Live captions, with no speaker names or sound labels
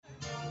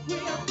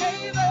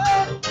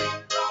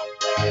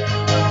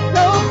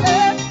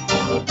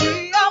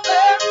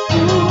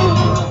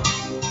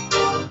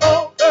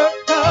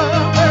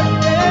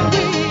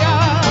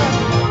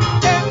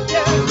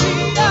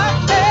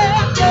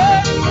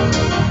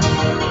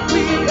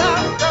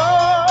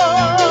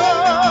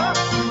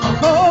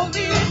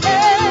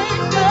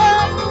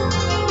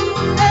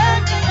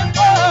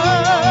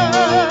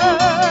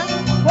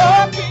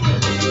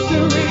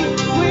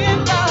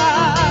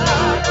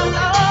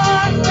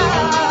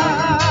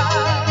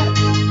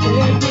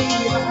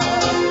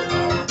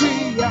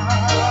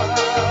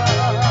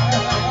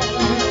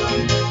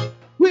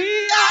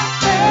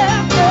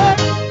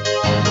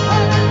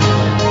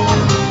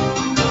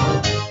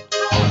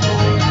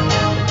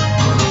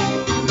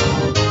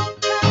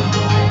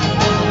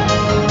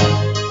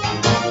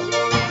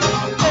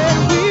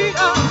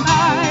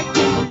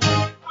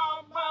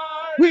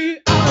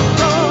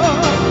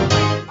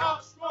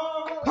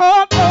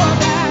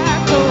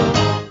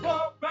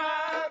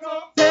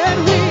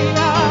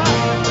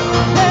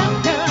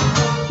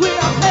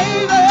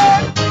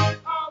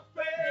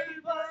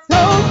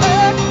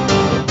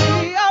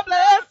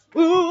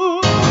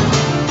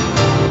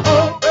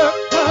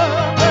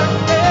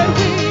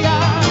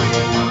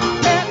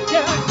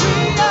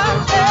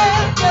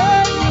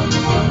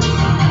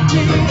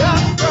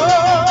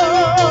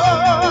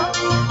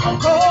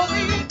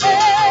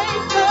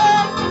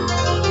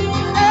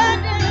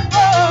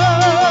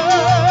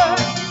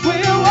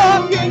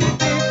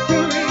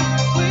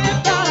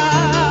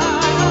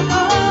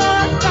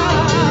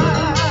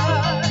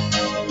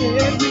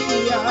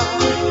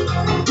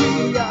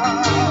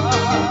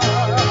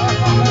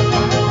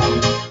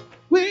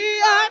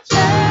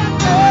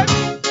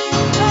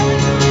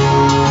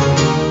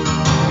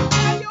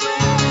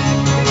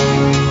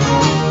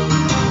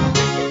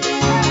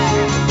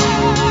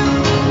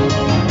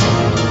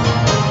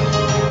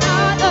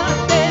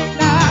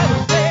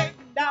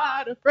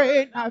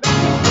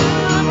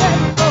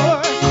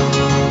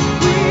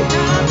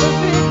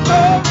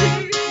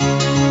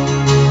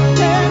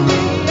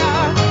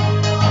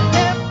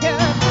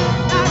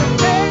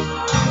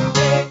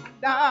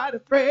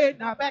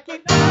not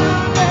backing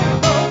down.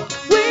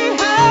 We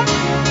have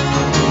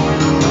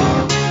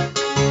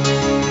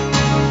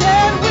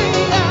said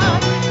we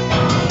are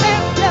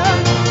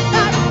champions,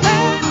 not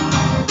afraid,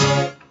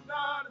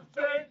 not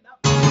afraid.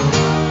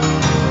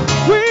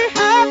 We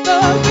have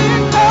the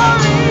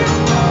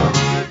victory.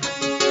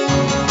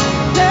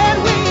 Said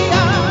we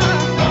are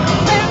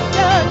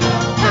champions,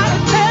 not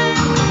afraid.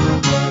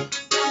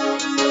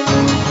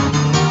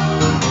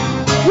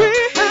 We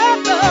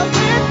have the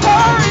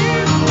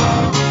victory.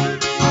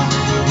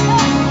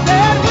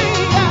 Said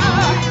we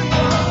are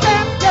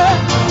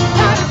champions,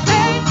 not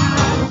afraid,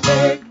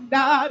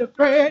 not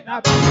afraid,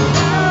 not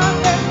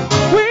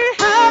afraid. We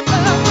have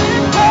the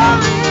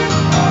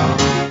victory.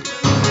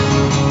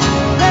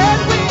 Said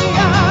we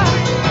are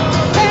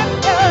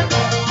champions,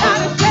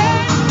 not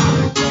ashamed.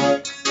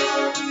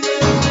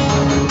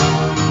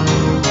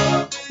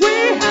 We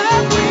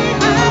have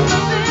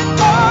the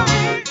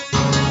victory.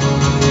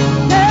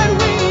 Said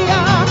we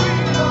are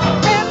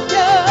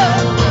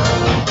champions.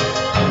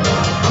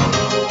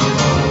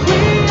 We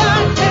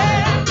are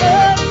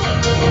champions.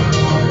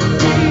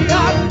 We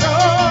are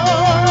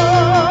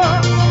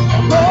strong.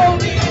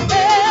 Holy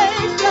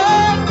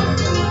nation.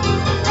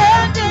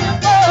 And in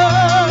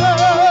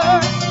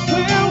word,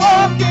 we're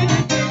walking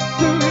in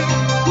victory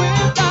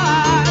with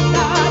God,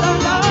 God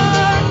on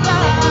our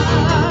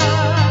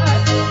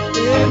side.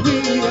 Yeah,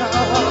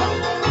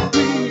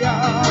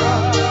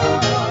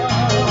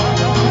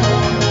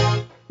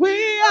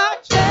 we are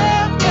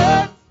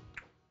champions.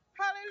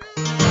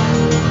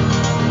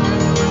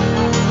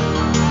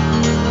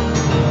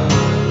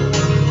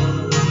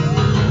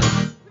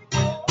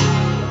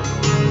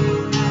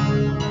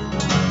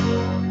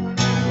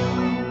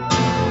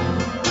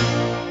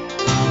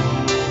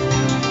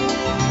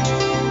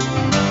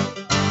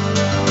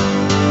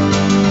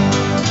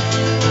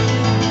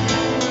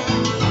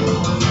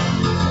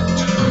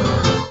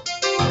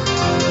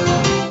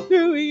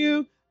 Through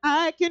you,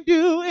 I can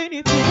do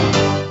anything.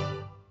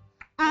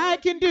 I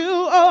can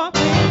do all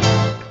things.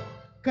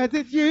 'Cause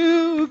it's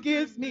you who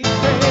gives me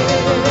strength.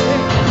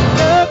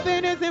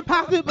 Nothing is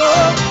impossible.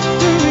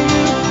 Through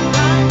you,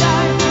 my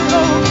life is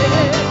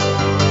open.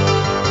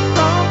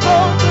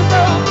 Strongholds are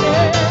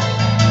broken.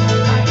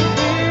 I can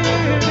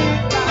live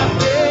in my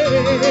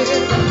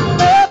faith.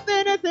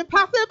 Nothing is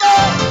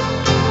impossible.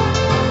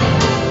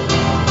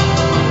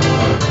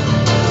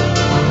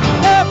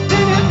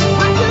 Nothing is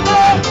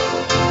impossible.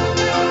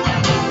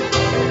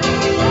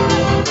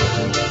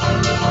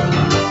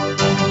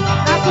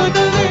 Not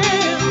gonna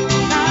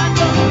live, not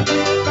gonna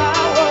live by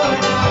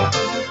what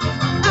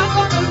I'm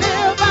gonna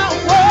live by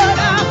what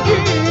I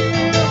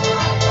feel.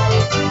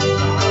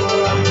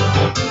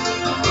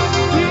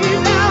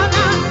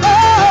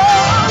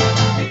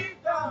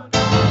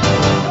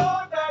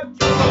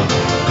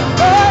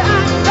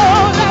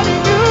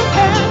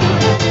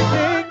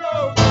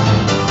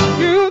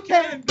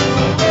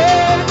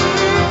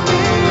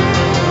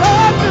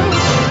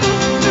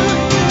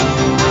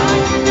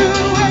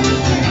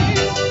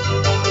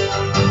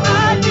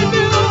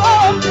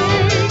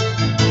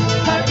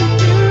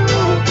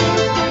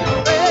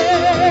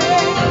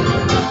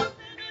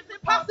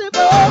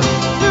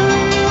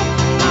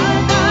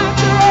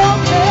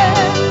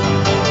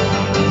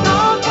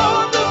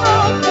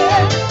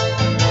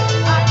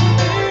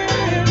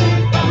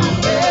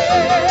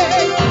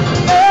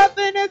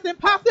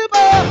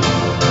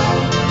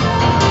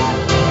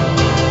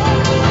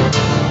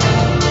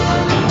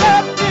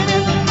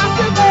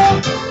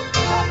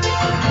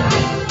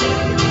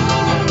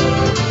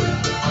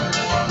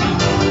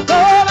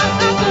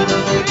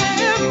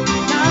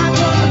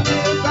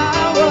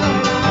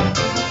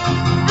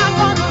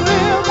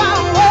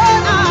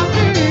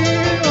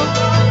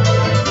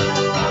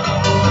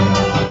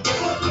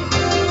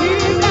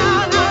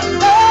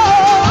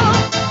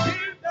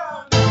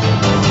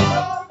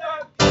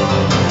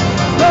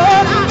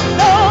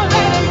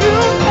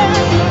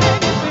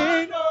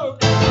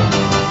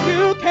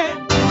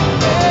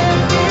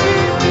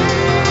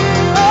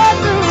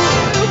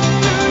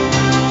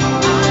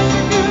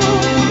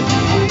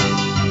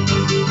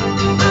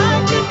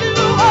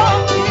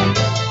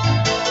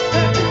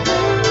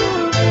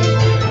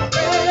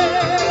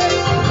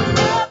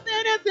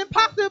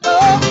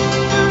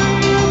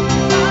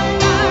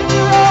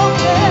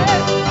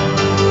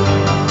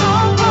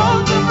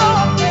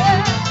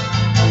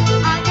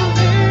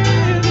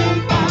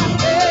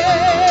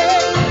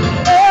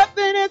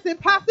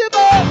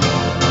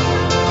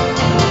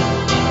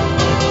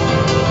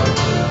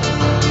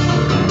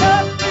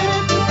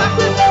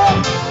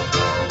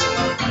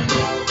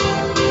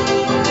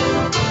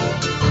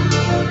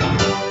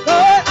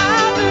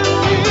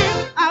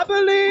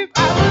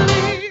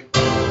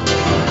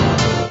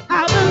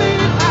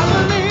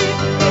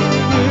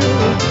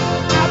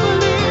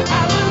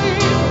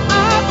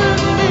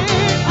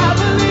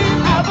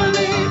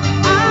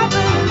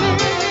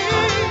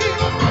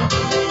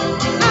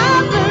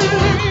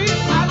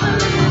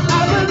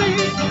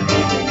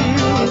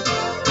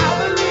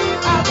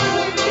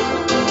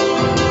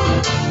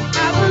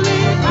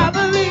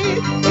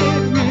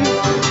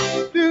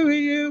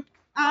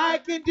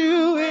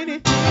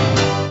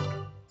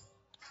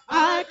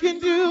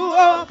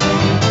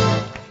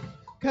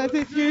 'cause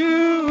it's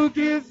you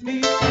gives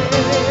me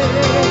strength.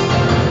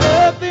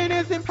 Nothing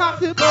is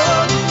impossible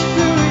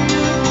to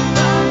you.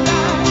 My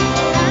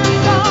life and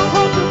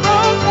strongholds are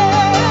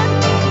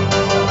broken.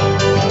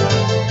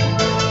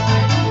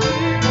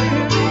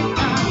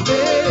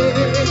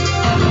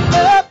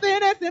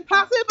 Nothing is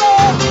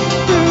impossible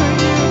to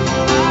you.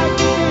 I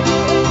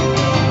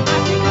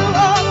can do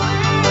all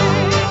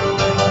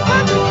things.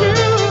 I can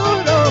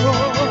do,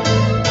 Lord.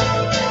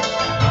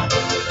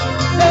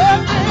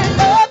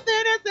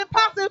 Nothing is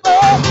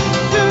impossible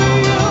to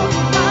you.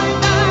 My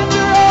life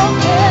are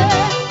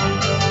open.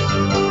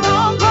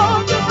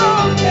 Strongholds are broken.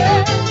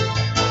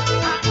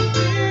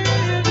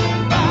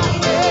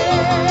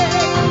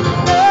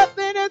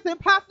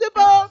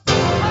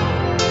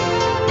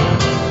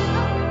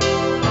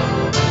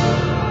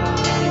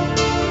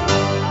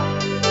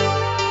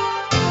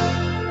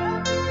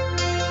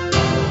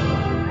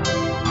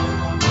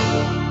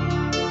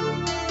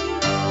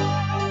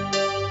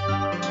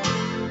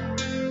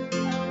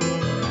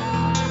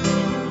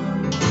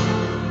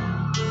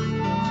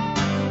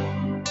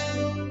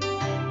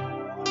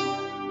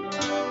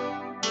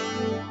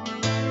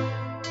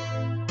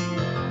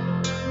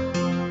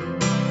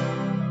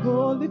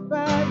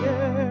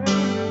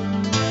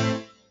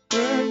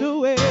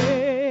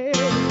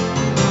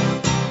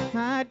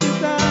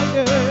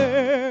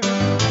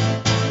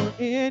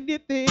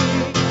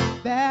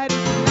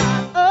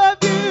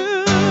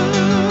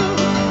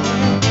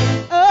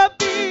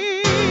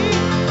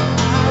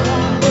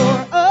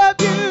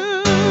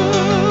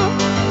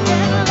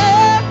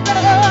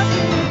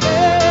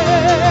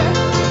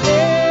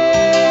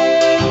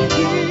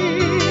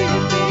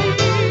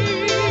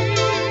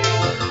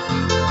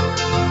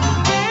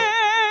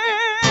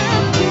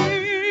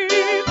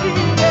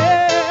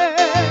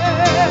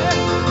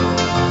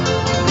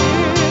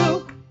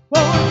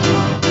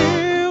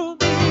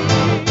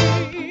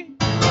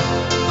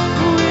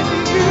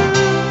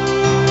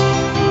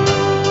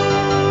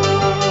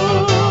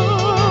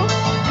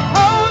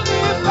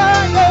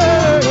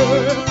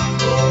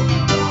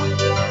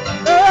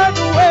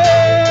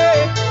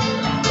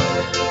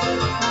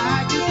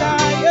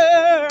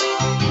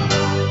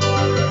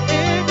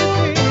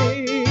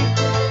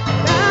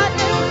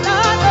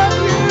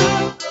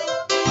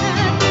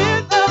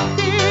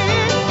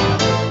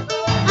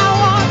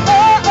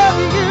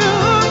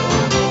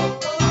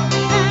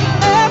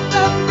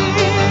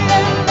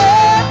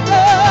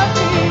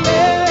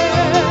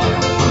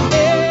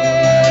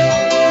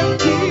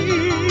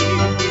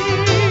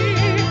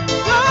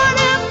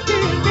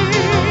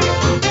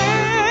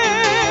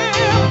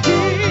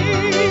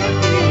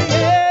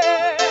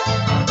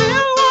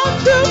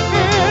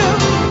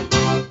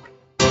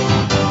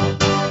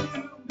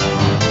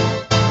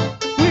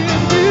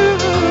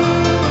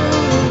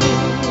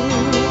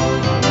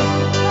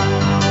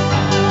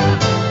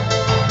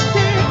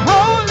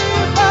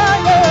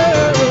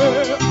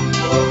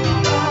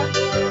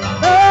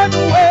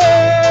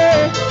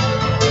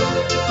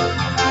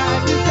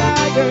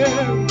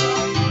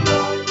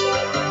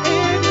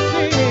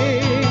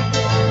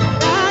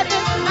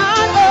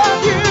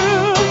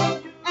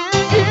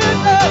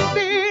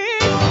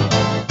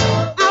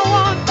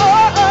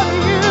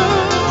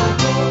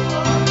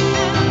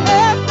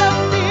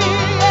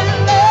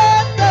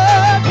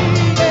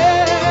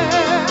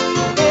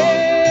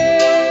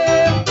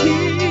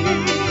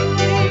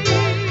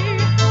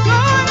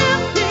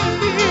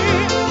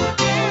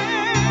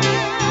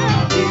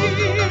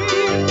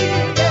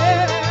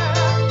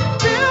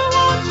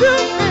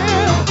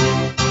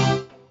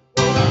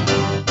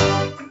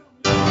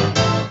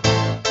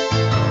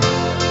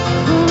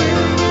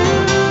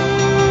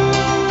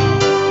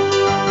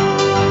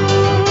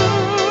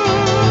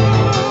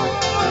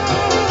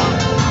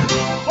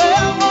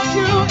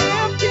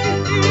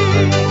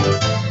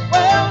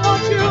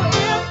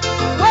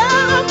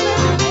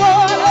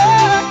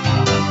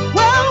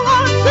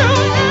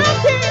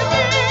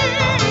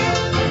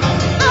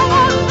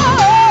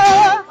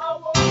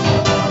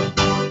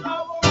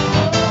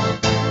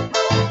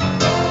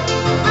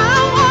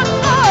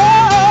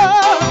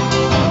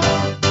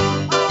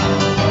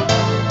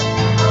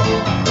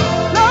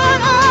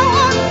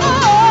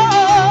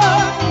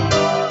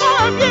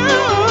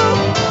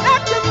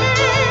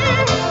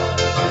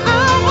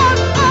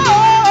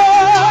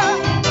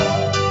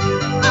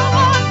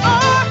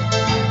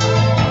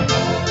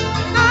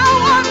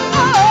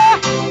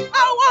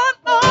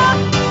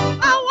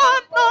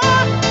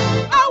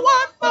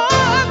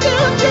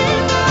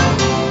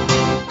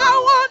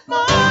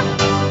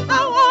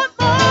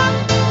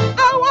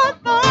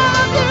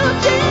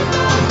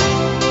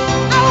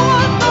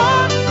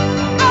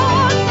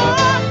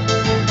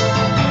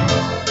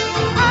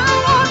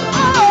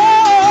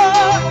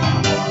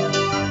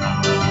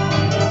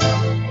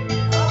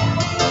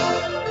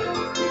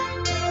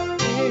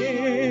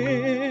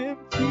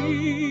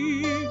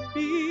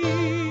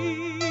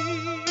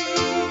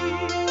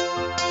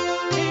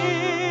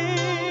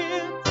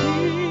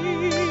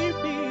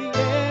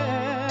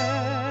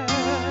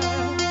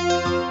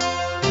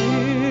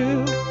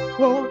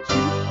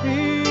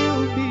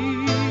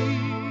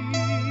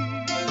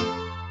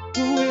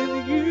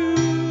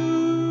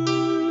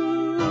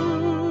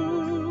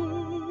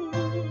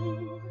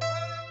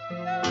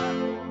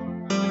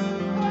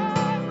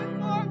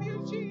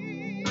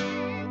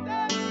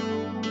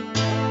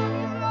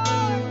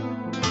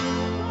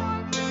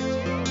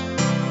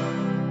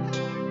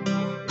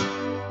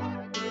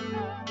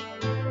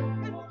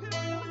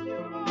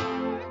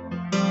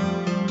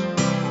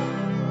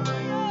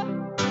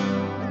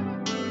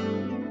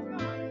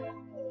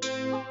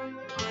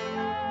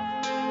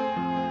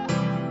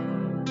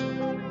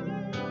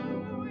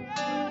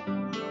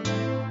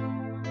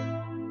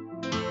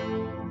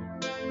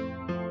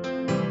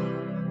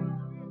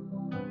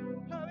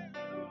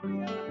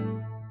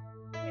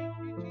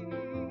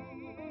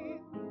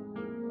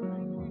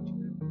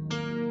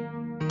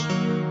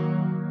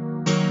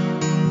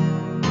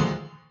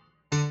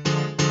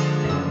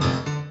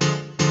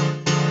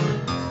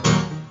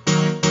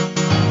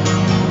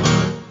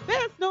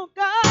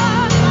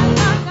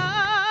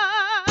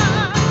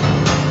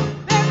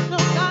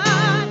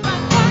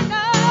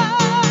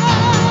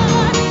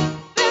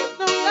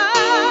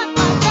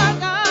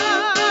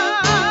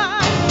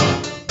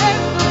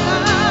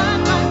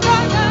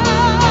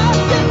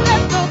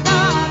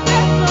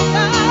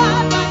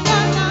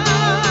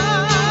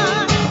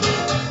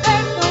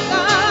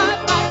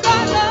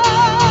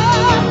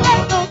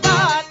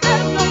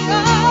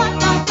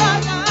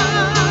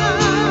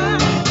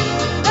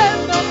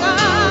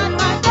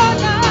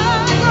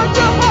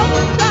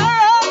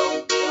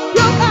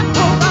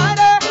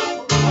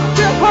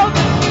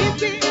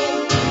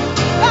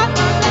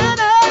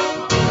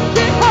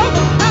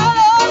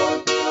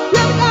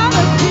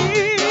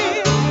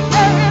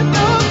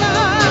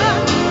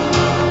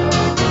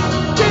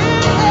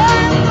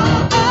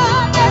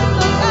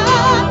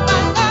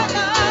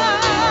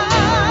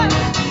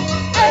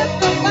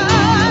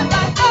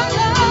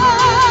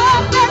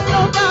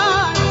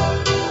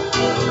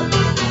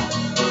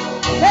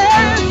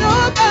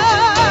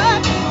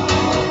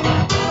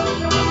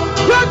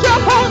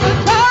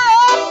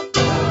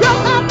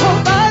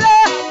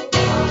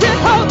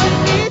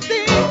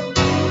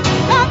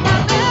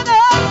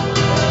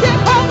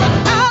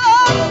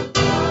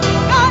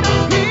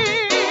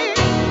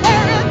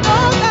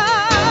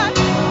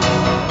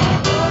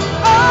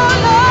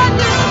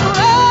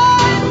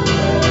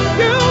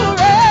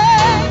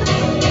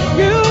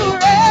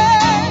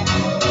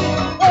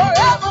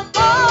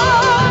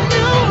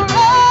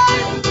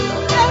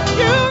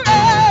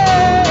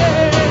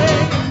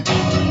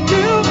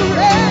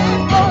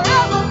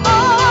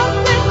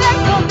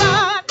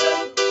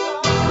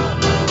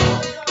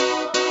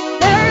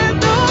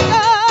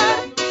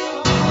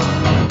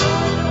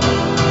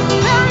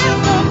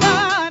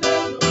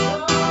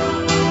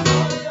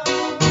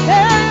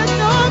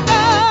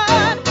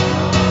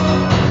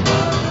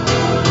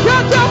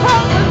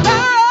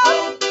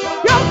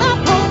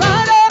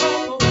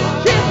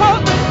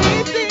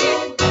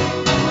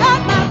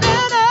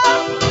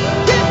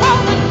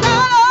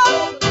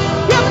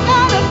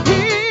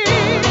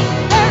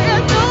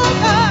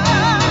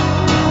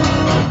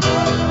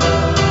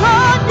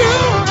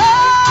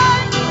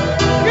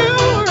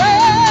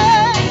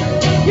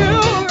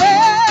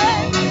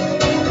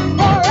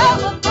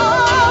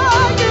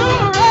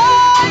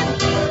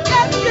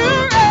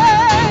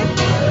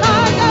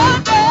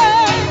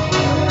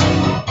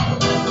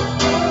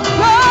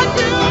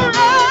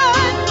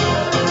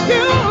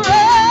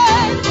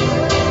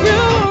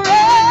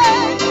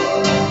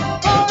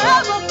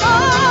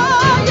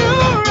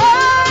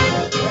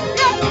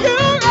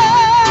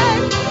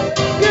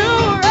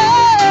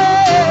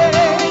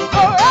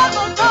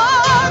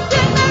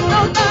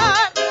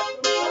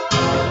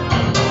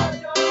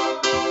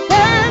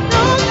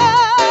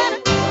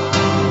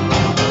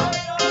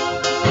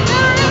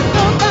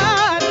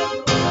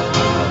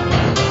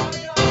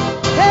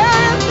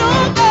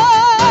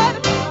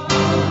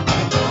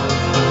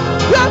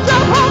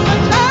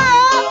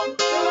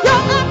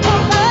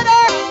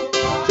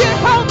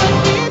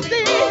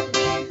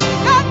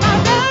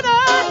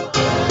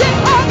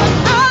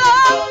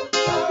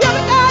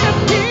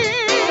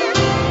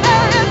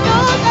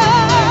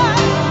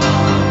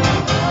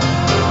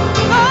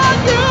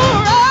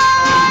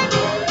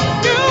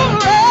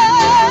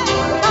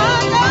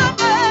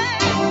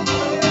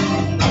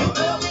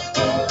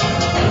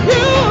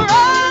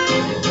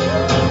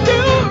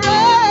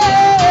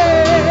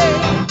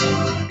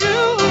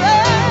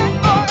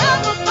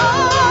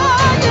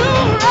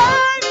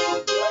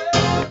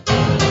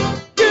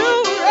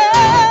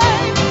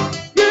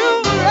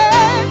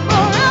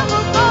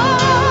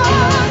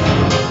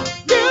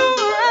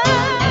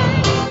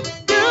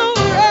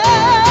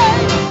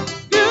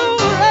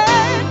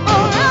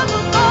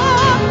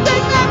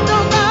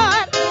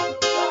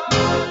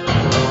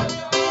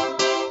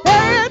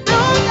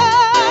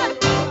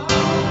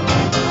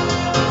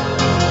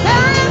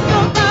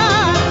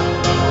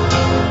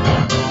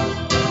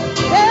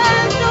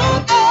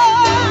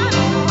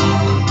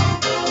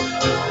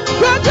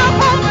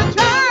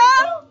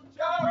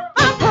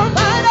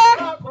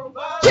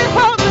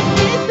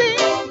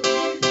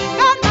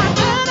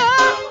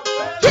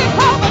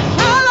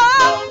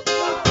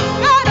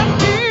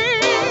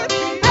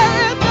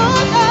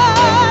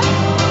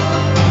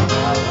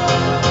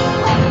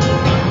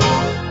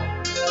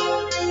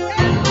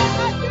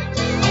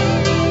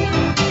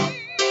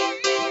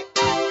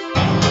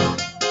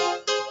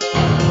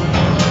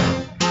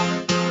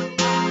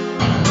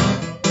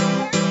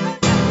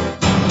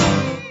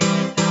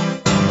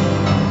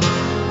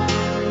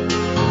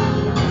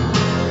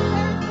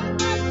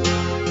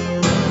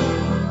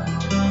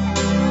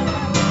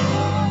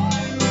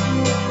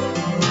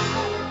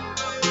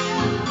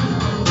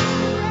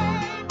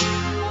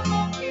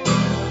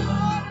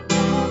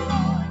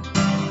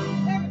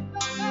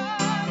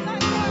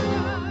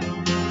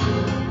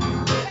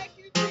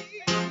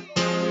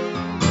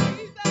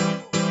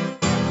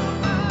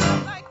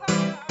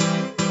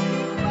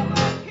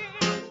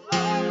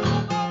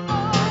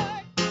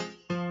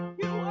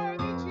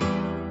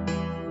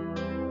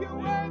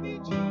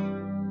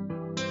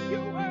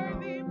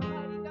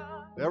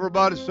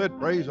 Everybody said,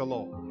 praise the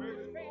Lord.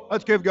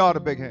 Let's give God a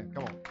big hand.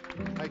 Come on.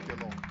 Thank you,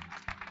 Lord.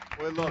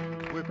 We love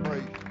you. We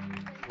praise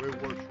you. We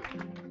worship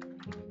you.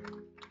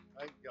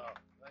 Thank God.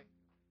 Thank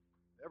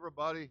you.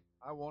 Everybody,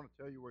 I want to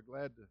tell you we're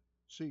glad to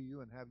see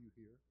you and have you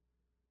here.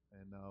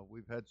 And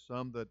we've had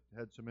some that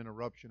had some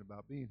interruption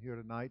about being here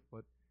tonight,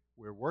 but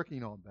we're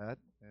working on that,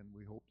 and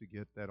we hope to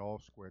get that all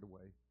squared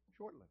away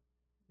shortly.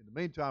 In the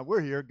meantime, we're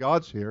here.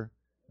 God's here,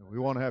 and we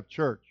want to have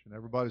church. And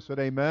everybody said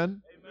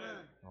amen? Amen.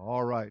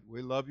 All right.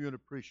 We love you and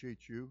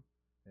appreciate you.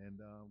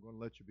 And I'm going to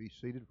let you be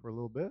seated for a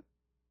little bit.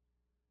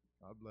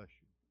 God bless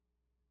you.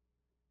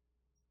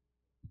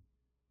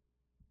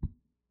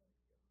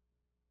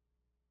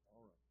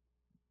 All right.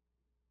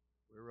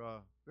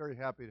 We're very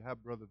happy to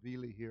have Brother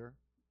Veely here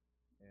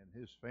and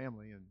his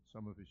family and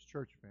some of his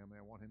church family.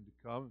 I want him to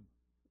come and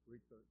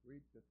greet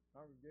the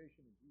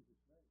congregation in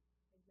Jesus' name.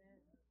 Amen.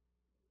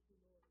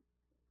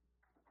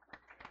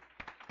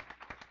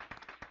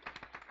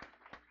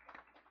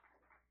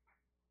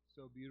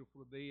 So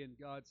beautiful to be in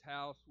God's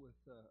house with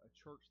a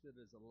church that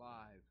is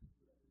alive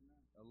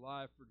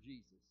for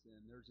Jesus.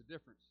 And there's a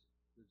difference.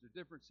 There's a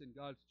difference in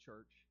God's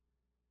church,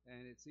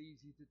 and it's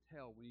easy to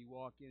tell when you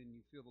walk in and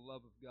you feel the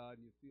love of God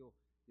and you feel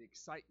the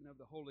excitement of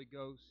the Holy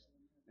Ghost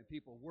and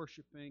people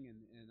worshiping,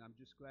 and I'm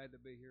just glad to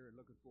be here and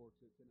looking forward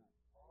to it tonight.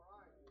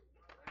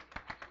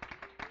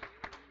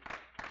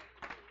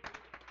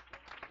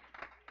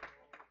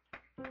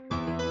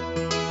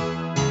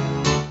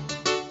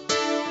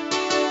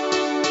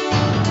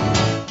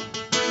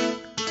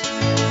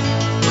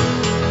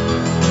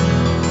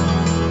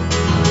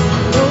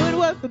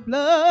 The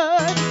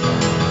blood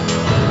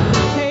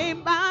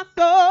came my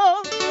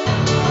soul.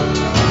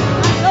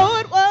 I know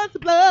it was the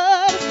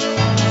blood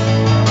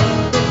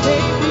that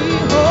made me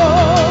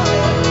whole.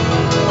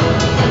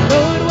 I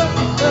know it was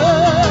the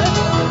blood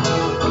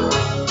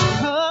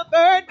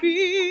covered me.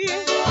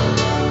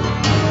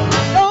 I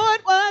know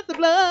it was the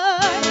blood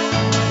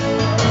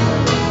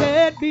that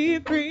set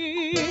me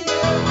free.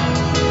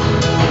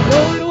 I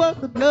know it was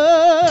the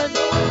blood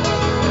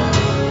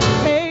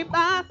came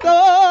my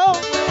soul.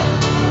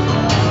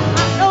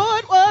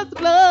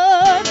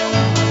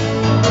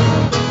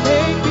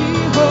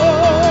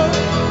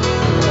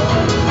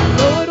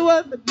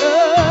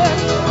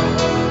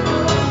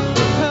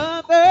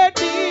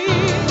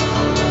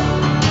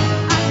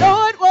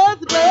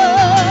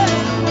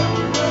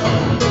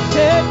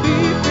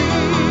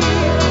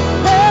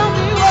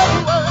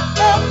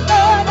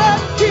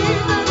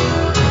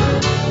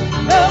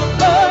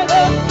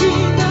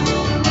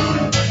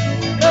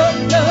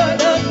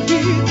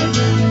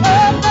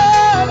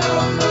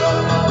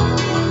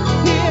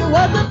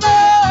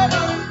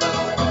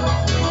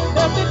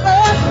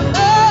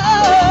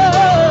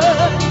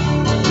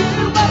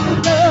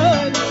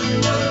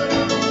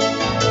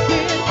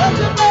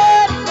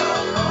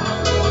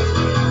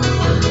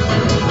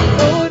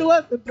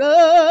 The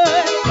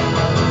blood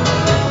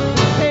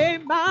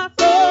came my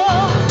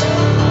soul.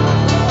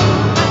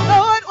 I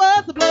know it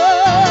was the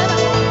blood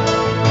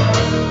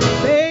that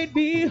made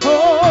me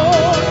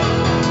whole.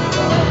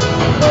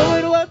 I know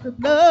it was the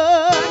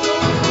blood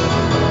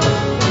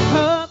that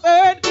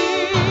covered me.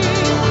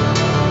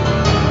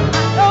 I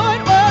know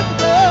it was the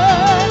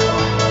blood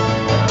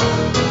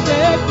that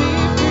set me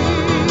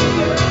free.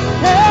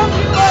 Tell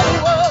me what it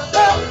was.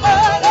 The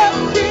blood of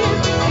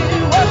Jesus.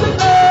 It was the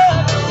blood.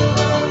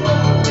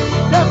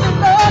 Nothing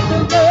but the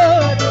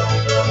blood.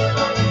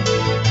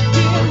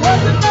 It was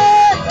the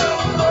blood.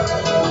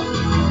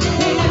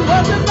 It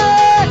was the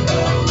blood.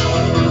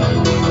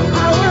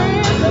 Power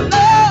in the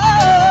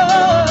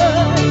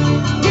blood.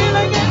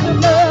 Healing in the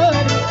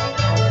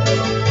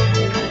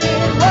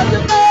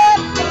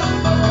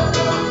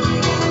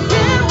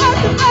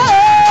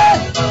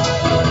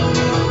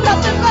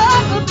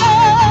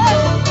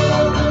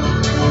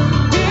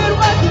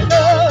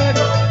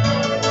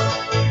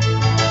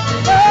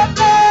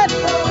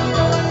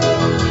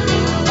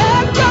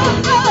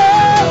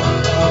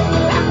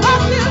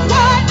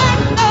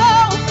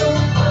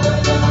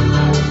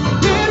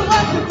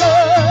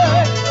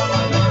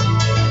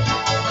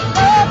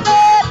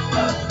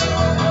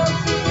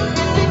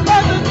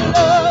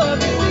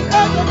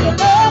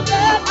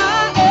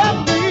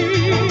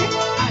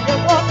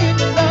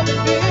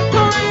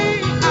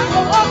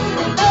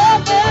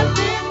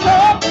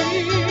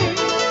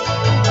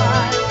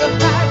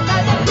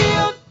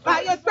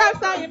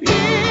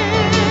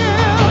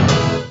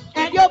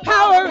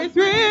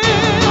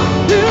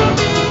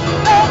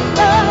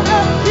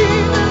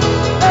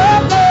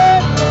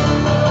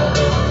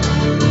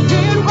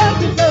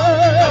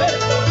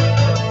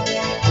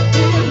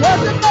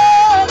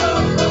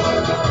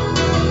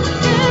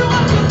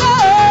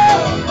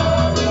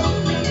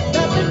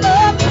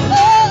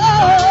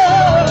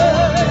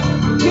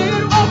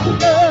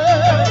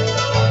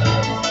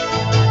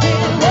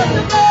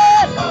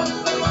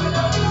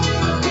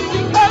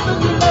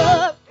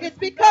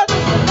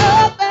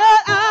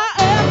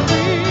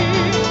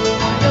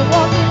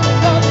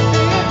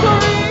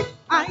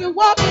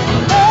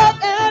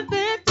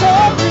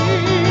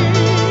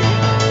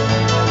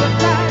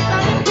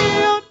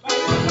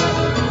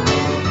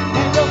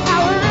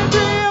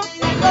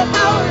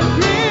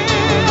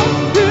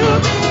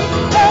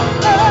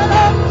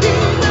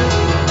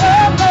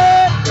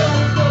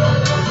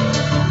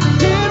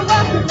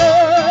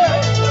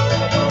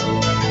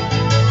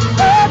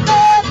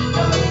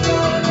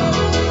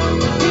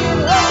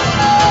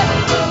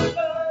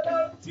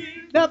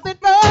Nothing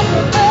but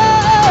the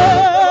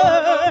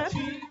blood.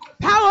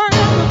 Power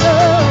in the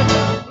blood.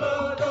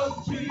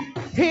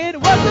 It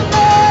was the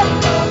blood.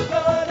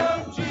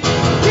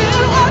 It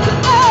was the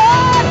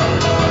blood.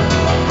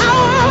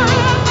 Power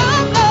in the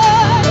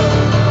blood.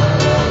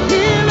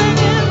 Healing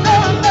in the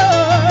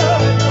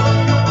blood.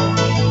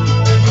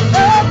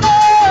 The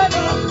blood.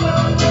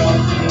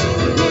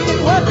 It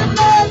was the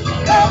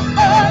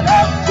blood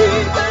of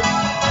Jesus.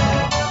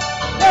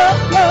 The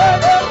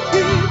blood of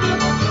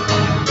Jesus.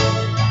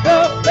 The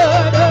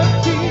blood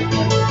of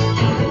Jesus.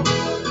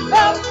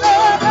 The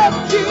blood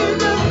of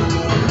Jesus.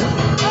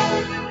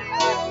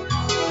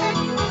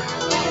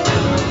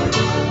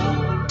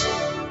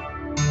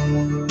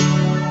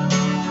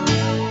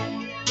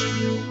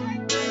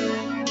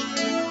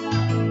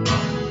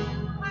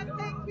 I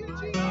thank you,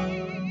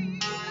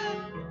 Jesus.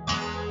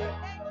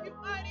 Thank you,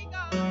 mighty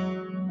God.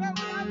 Where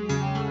would I be,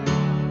 Lord?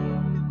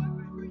 If it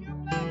wasn't for your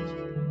blood,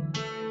 Jesus,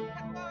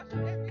 that washed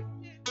every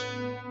sin.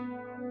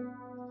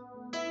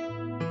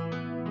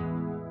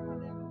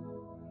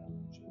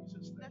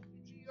 Jesus, thank Blessed you,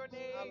 be your Jesus.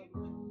 name.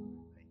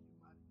 Hallelujah. Thank you,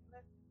 mighty God.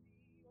 Blessed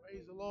be your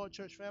Praise the Lord,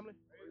 church family.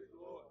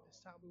 It's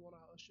time we want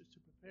our ushers to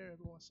prepare.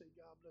 Everyone say,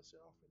 God bless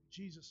their offering in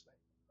Jesus' name.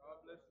 God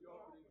bless you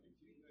all in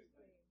Jesus'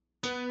 name.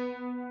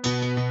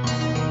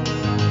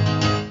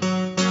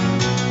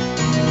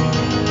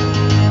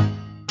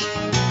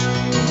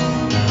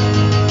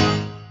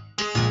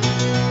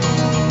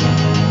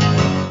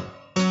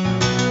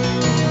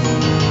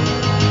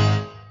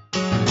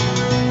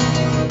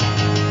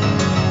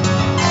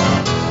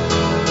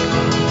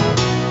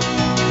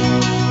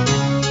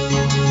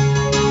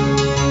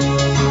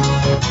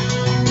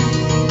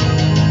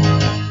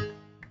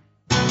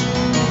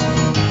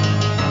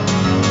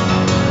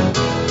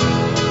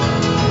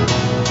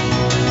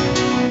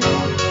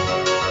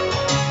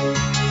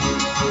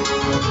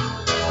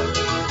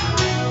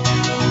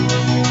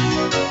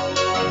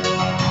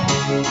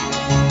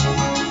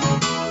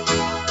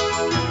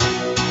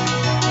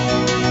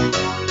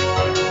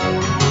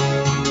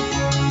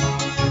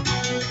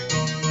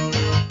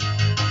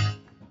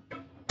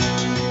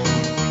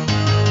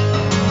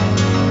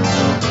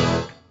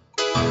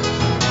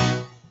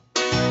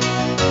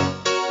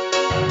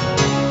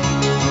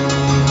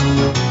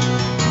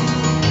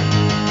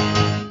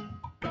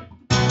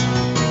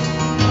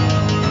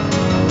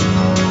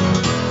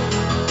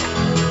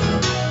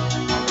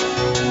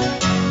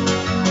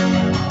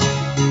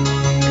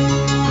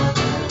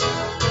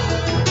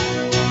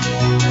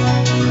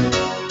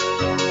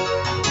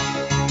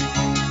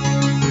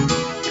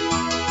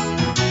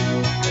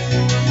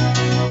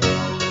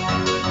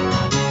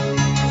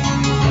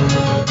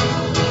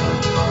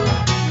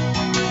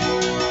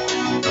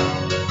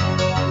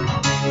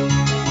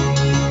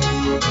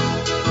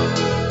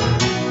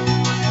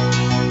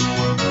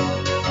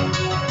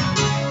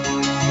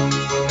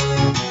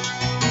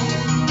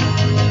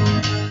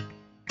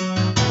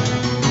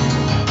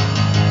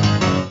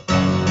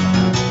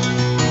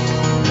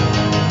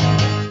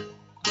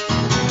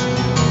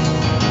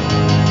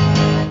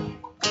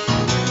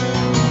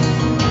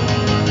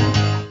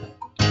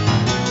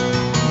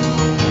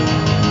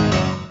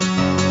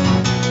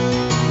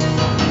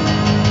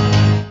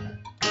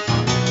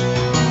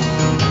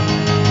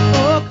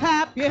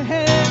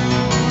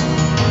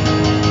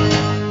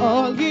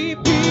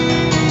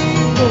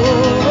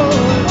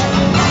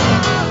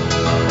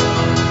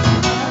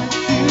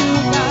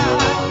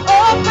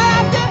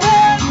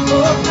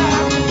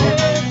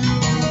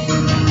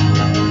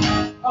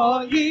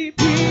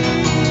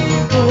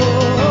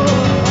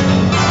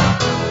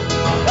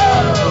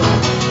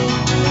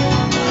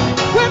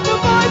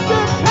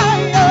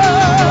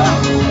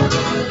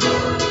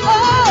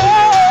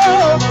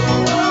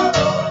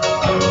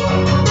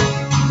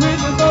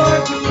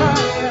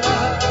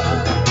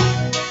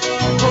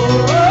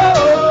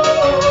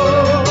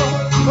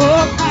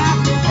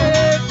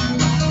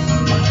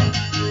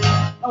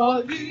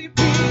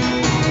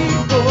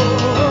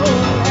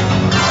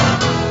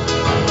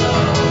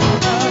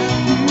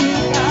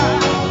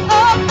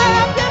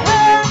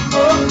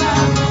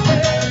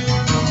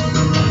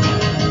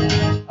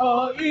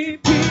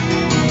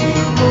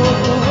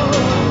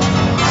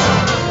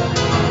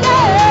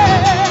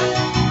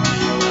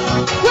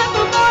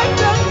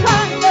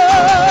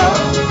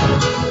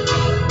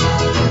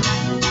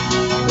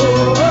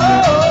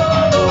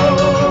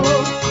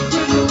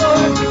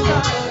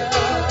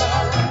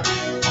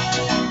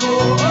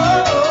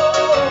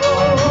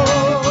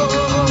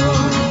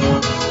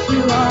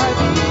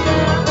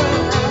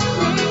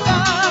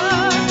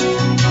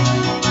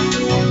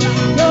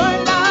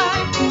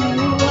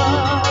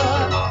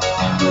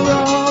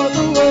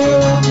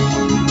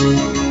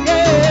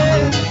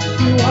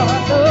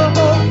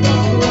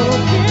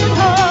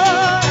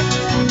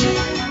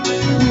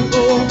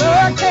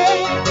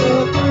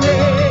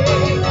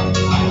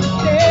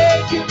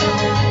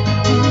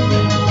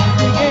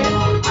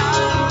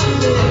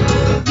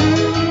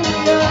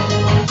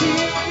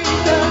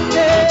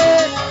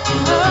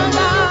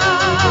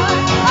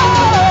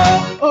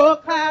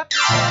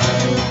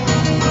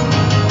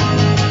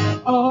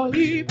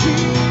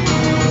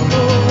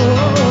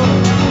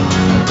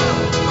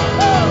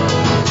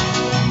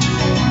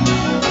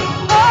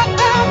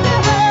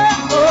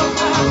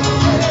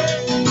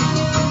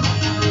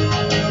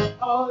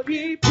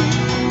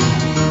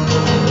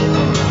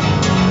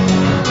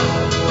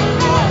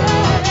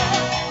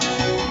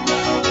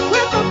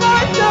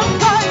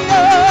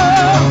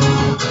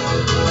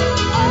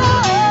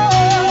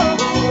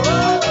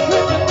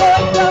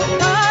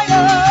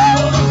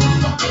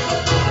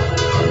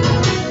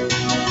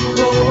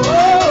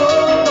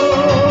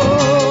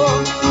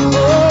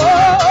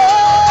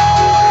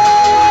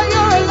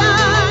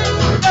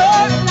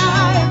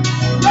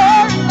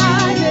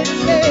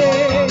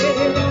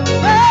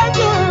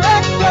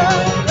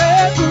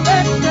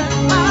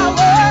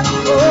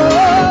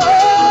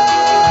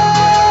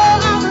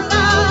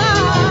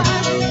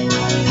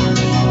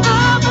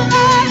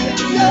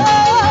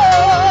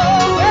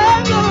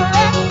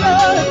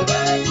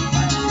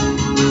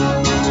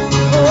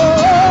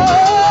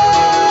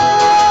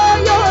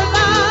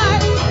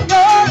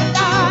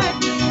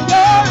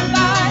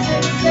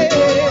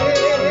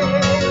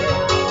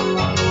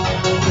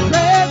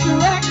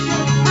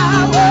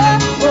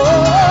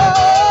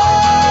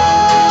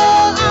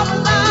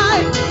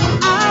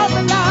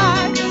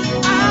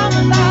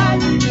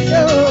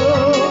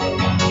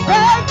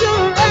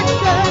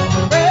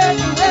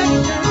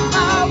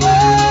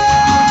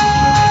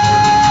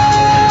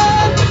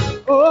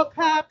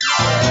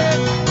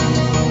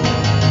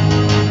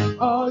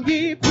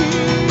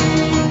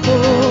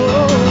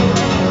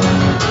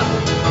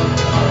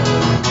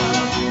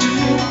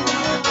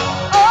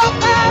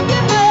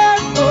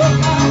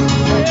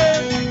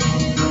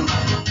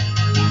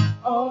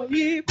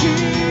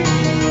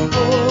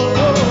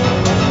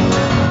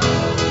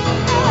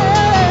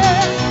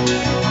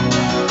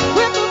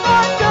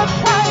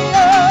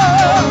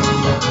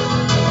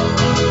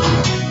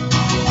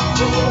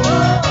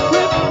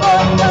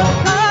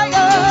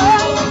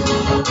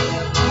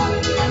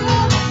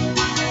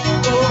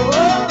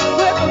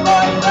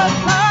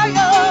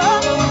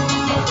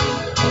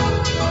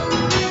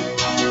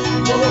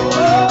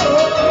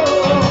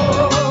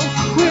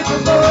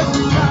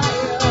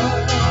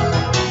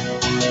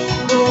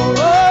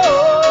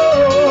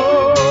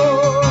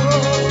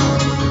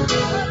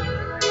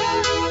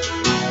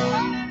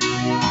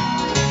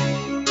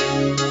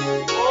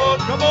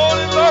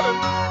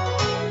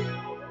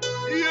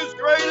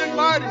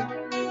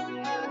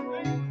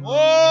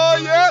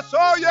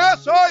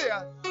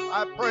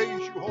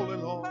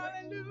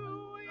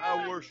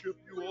 worship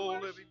you,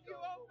 O living you, God.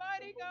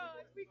 Almighty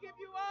God. We give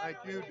you honor.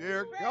 Thank we you, give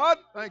dear praise, God.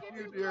 we Thank give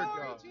you, dear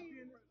glory, God.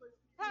 Jesus.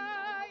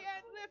 High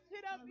and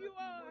lifted up you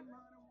are.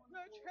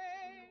 Your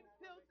train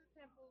fills the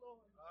temple, Lord.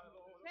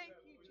 Thank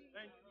you, Jesus.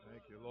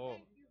 Thank you, Lord.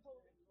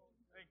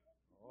 Thank you,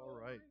 Holy. All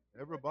right.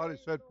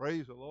 Everybody said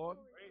praise the Lord.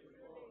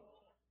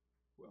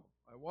 Well,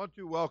 I want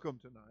to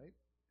welcome tonight.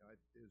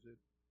 Is it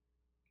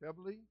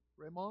Kevly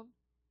Raymond?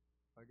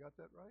 I got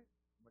that right?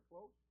 Am I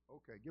close?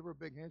 Okay, give her a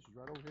big hand. She's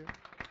right over here.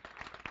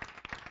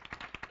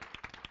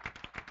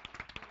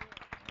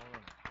 All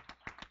right.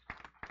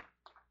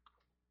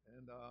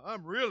 And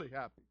I'm really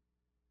happy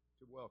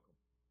to welcome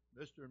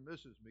Mr. and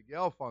Mrs.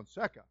 Miguel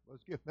Fonseca.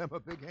 Let's give them a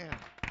big hand.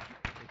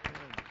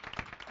 Amen.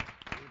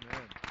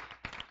 Amen.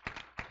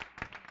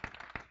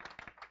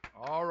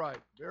 All right.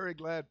 Very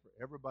glad for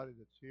everybody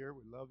that's here.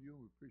 We love you and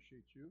we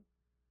appreciate you.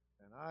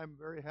 And I'm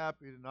very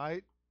happy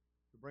tonight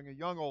to bring a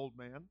young old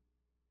man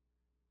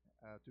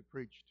to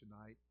preach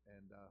tonight.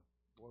 And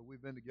boy,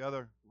 we've been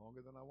together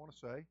longer than I want to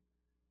say.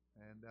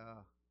 And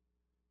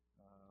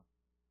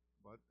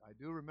but I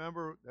do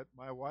remember that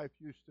my wife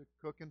used to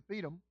cook and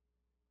feed him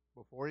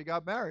before he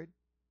got married.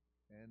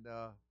 And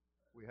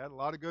we had a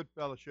lot of good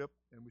fellowship,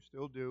 and we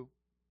still do.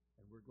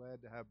 And we're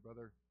glad to have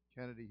Brother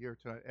Kennedy here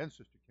tonight, and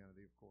Sister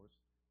Kennedy, of course.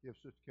 Give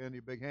Sister Kennedy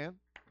a big hand.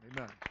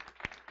 Amen.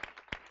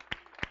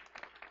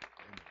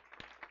 Amen.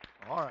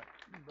 All right.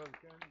 Brother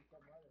Kennedy,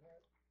 come right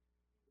ahead.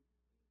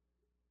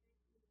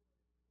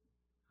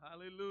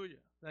 Hallelujah.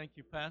 Thank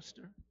you,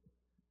 Pastor.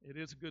 It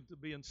is good to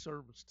be in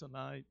service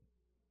tonight.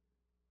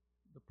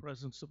 The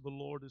presence of the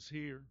Lord is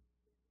here,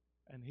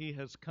 and He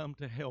has come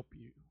to help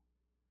you.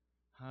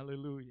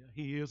 Hallelujah.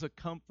 He is a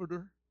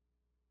comforter.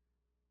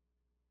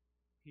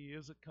 He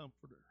is a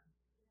comforter.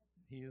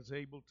 He is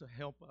able to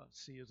help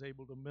us. He is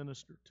able to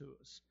minister to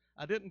us.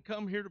 I didn't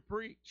come here to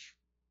preach.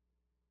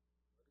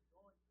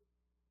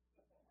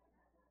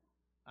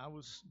 I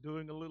was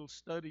doing a little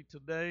study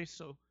today,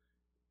 so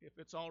if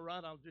it's all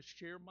right, I'll just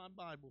share my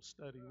Bible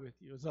study with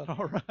you. Is that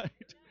all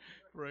right?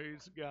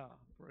 Praise God.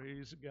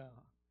 Praise God.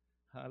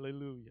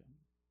 Hallelujah.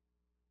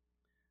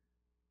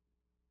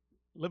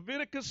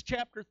 Leviticus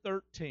chapter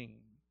 13.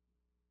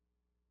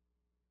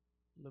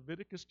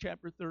 Leviticus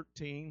chapter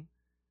 13.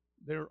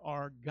 There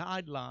are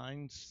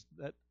guidelines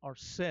that are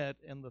set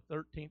in the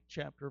 13th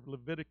chapter of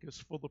Leviticus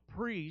for the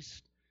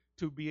priest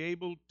to be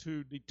able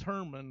to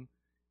determine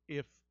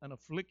if an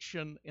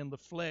affliction in the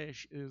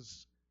flesh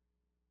is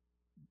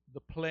the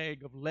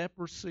plague of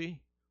leprosy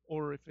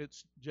or if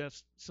it's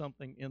just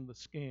something in the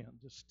skin,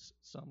 just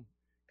some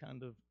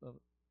kind of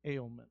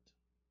ailment.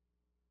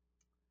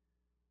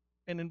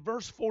 And in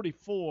verse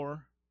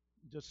 44,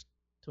 just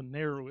to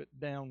narrow it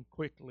down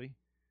quickly,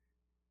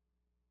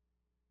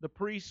 the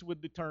priest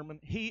would determine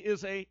he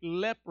is a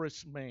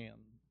leprous man.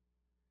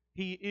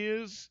 He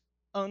is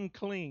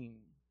unclean.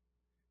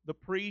 The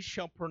priest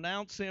shall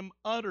pronounce him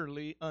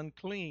utterly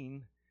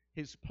unclean.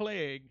 His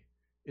plague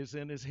is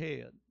in his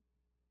head.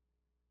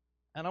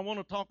 And I want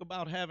to talk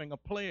about having a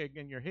plague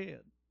in your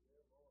head.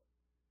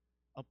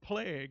 A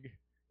plague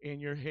in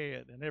your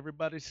head. And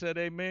everybody said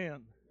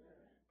amen.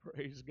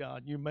 Praise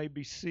God. You may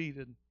be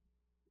seated.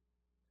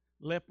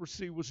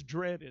 Leprosy was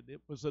dreaded.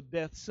 It was a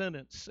death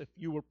sentence if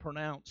you were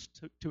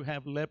pronounced to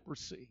have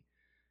leprosy.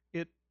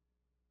 It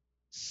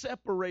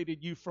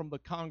separated you from the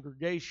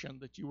congregation,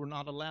 that you were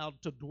not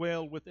allowed to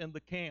dwell within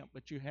the camp,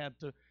 but you had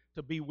to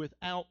be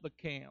without the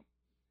camp.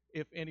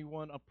 If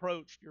anyone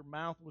approached, your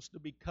mouth was to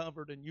be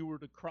covered and you were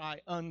to cry,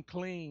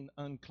 unclean,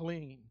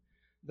 unclean.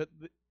 That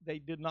they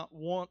did not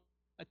want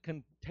a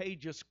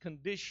contagious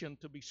condition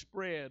to be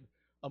spread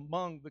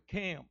among the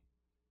camp.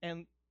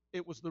 And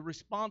it was the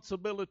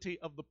responsibility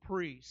of the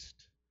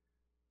priest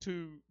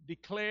to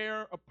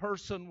declare a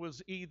person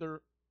was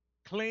either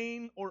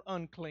clean or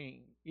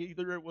unclean.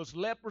 Either it was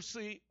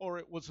leprosy or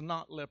it was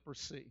not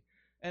leprosy.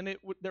 And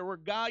there were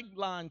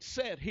guidelines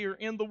set here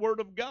in the Word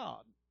of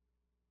God.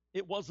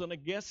 It wasn't a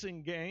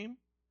guessing game,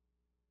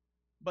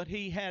 but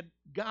he had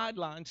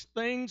guidelines,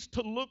 things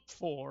to look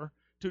for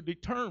to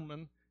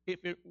determine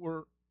if it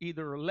were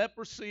either a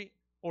leprosy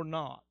or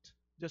not.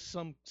 Just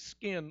some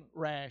skin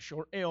rash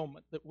or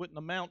ailment that wouldn't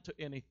amount to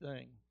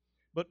anything.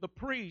 But the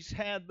priest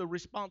had the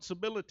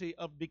responsibility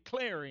of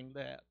declaring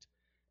that,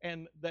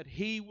 and that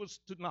he was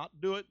to not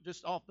do it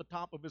just off the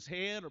top of his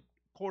head or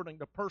according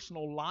to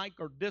personal like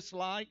or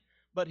dislike,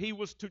 but he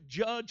was to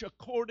judge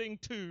according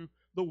to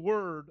the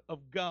Word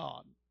of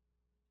God.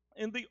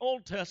 In the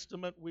Old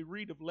Testament, we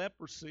read of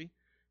leprosy,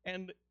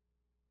 and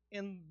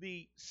in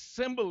the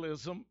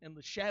symbolism and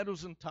the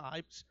shadows and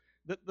types,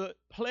 that the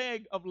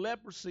plague of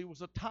leprosy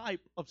was a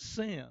type of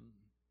sin,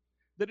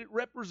 that it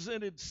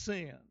represented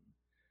sin.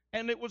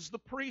 And it was the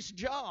priest's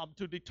job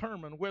to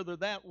determine whether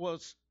that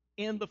was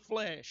in the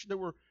flesh. There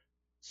were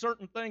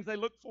certain things they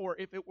looked for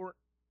if it were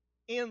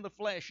in the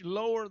flesh,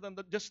 lower than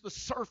just the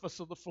surface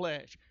of the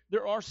flesh.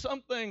 There are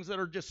some things that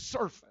are just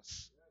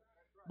surface.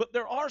 But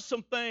there are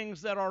some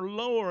things that are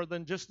lower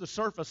than just the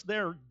surface.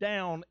 They're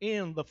down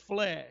in the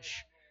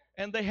flesh.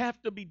 And they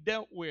have to be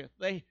dealt with.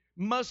 They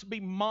must be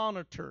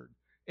monitored.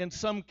 In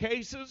some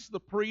cases, the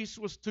priest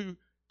was to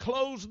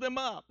close them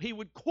up. He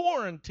would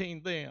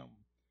quarantine them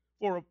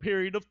for a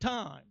period of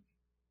time.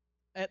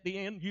 At the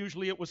end,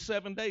 usually it was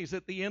 7 days.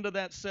 At the end of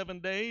that 7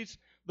 days,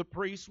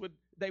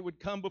 they would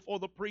come before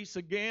the priest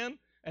again,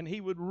 and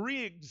he would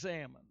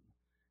re-examine.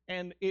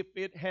 And if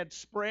it had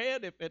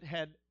spread, if it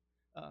had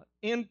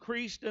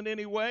increased in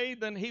any way,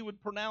 then he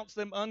would pronounce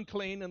them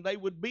unclean, and they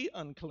would be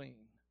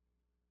unclean.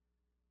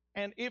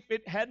 And if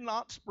it had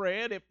not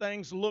spread, if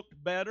things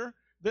looked better,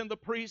 then the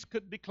priest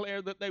could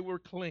declare that they were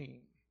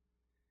clean.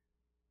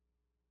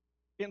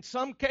 In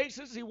some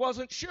cases, he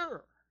wasn't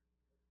sure.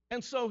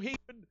 And so he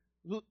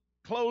would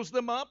close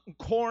them up and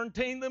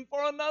quarantine them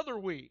for another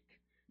week.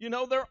 You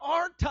know, there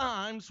are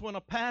times when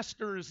a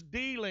pastor is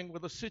dealing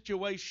with a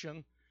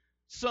situation,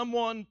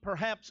 someone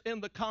perhaps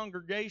in the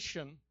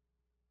congregation,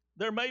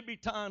 there may be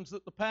times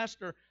that the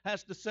pastor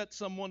has to set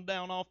someone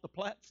down off the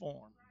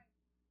platform.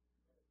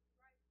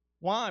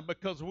 Why?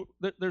 Because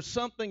there's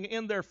something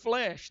in their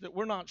flesh that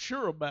we're not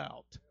sure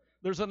about.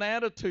 There's an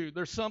attitude.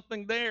 There's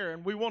something there,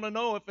 and we want to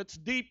know if it's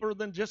deeper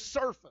than just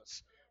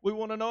surface. We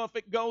want to know if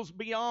it goes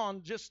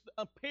beyond just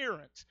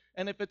appearance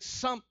and if it's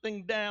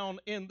something down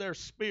in their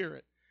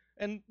spirit.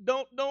 And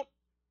don't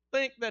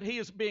think that he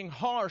is being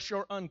harsh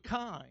or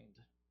unkind.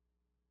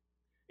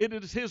 It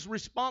is his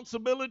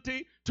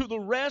responsibility to the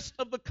rest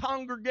of the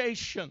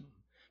congregation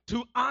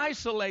to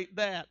isolate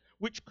that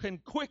which can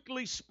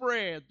quickly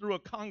spread through a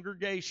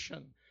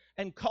congregation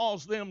and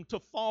cause them to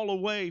fall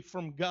away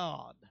from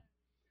God.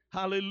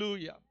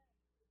 Hallelujah.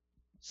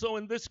 So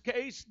in this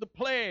case, the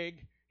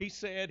plague, he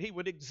said he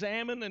would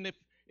examine, and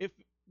if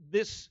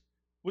this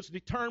was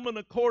determined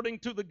according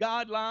to the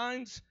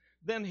guidelines,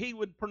 then he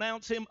would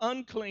pronounce him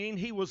unclean.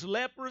 He was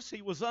leprous,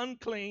 he was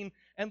unclean,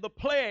 and the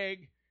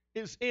plague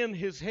is in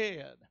his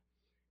head.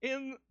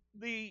 In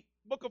the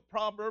book of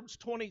Proverbs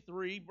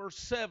 23, verse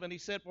 7, he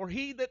said, For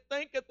he that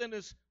thinketh in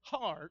his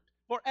heart,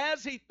 for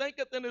as he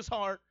thinketh in his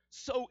heart,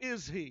 so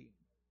is he.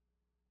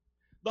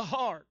 The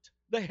heart,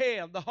 the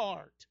head, the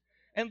heart.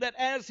 And that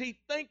as he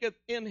thinketh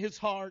in his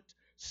heart,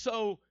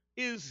 so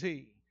is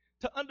he.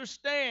 To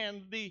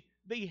understand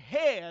the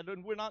head,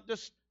 and we're not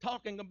just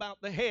talking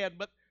about the head,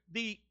 but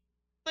the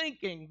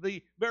thinking,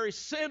 the very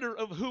center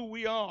of who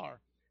we are.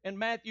 In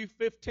Matthew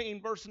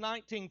 15, verse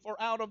 19, For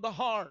out of the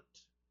heart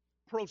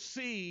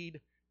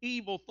proceed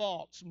evil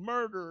thoughts,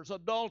 murders,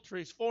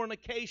 adulteries,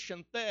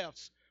 fornication,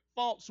 thefts,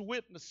 false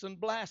witness, and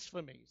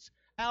blasphemies.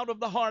 Out of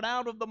the heart,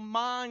 out of the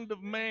mind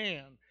of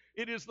man.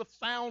 It is the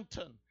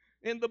fountain.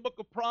 In the book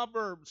of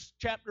Proverbs,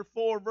 chapter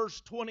 4,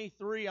 verse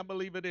 23, I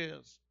believe it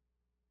is.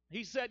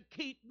 He said,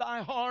 Keep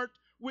thy heart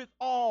with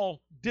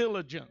all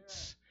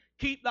diligence.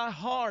 Keep thy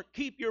heart,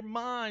 keep your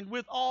mind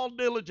with all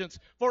diligence,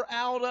 for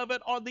out of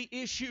it are the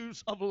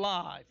issues of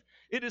life.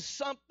 It is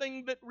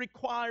something that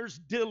requires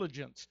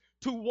diligence,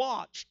 to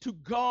watch, to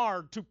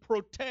guard, to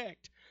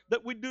protect,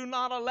 that we do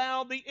not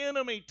allow the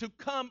enemy to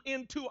come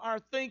into our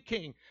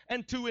thinking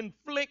and to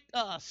inflict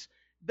us,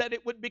 that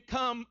it would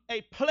become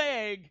a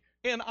plague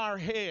in our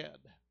head.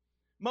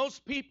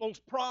 Most people's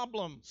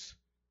problems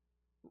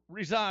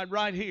reside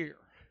right here.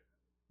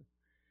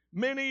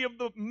 Many of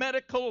the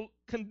medical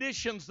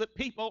conditions that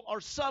people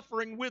are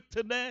suffering with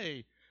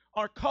today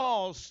are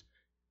caused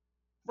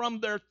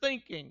from their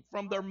thinking,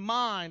 from their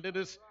mind. It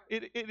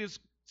is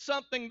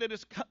something that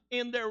is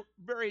in their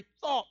very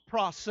thought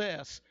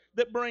process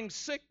that brings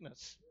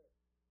sickness.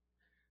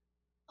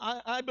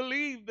 I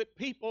believe that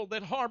people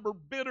that harbor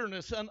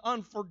bitterness and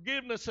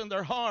unforgiveness in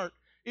their heart,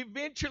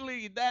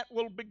 eventually that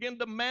will begin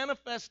to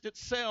manifest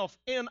itself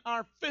in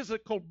our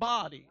physical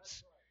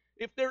bodies.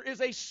 If there is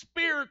a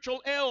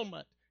spiritual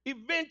ailment,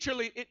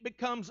 eventually it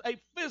becomes a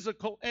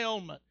physical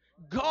ailment.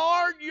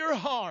 Guard your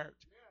heart.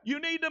 You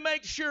need to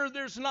make sure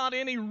there's not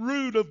any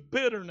root of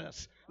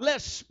bitterness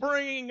lest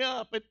springing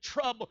up at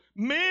trouble.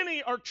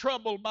 Many are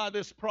troubled by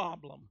this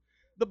problem.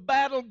 The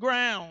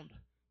battleground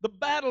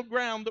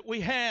that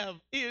we have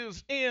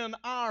is in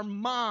our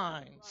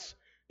minds.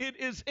 It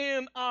is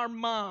in our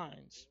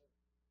minds.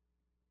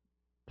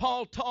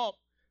 Paul taught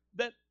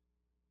that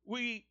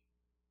the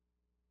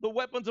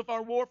weapons of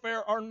our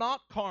warfare are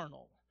not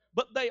carnal,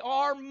 but they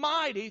are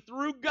mighty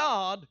through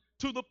God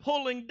to the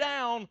pulling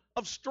down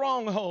of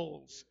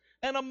strongholds.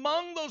 And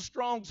among those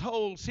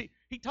strongholds,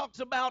 he talks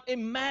about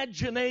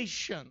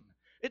imagination.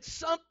 It's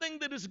something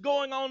that is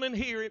going on in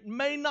here. It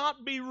may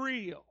not be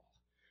real,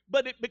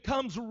 but it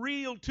becomes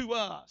real to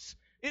us.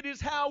 It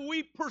is how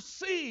we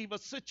perceive a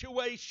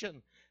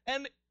situation.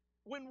 And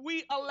when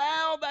we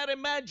allow that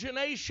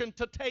imagination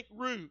to take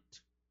root,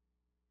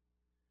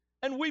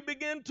 and we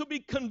begin to be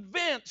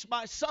convinced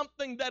by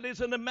something that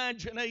is an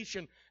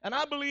imagination. And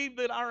I believe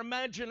that our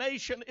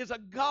imagination is a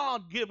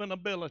God-given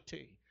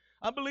ability.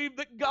 I believe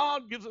that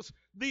God gives us.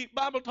 The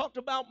Bible talked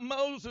about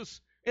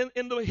Moses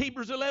in the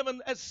Hebrews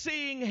 11 as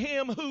seeing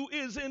him who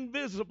is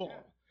invisible.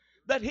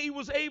 That he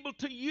was able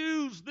to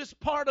use this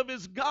part of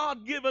his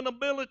God-given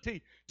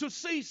ability to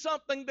see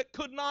something that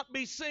could not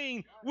be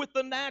seen with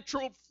the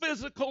natural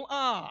physical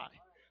eye.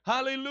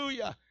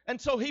 Hallelujah. And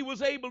so he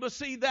was able to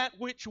see that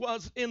which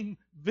was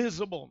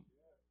invisible.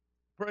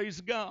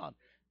 Praise God.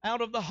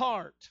 Out of the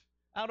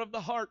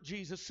heart,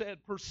 Jesus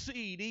said,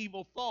 proceed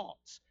evil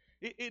thoughts.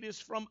 It is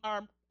from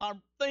our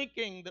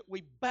thinking that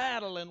we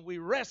battle and we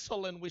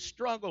wrestle and we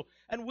struggle,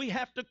 and we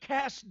have to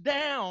cast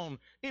down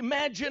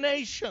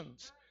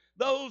imaginations,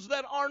 those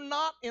that are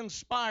not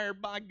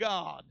inspired by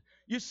God.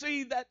 You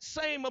see, that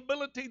same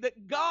ability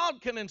that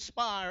God can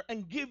inspire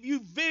and give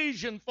you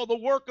vision for the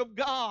work of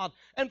God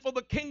and for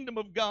the kingdom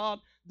of God,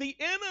 the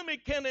enemy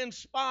can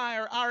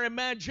inspire our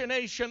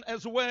imagination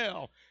as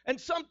well.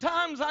 And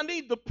sometimes I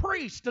need the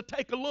priest to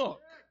take a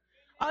look.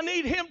 I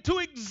need him to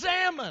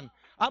examine.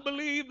 I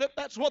believe that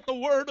that's what the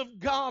Word of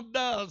God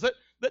does,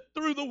 that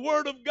through the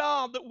Word of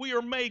God that we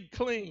are made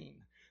clean.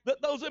 That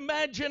those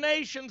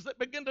imaginations that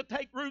begin to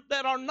take root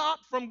that are not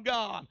from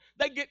God,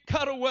 they get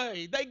cut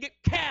away, they get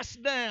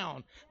cast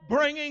down,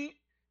 bringing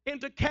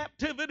into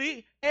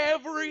captivity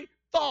every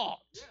thought.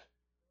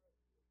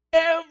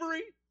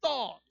 Every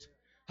thought.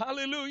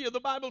 Hallelujah.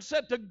 The Bible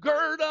said to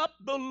gird up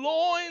the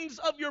loins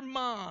of your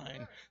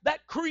mind.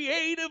 That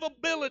creative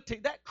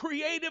ability, that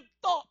creative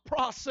thought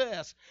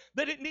process,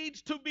 that it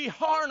needs to be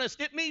harnessed.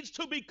 It needs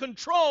to be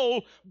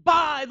controlled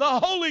by the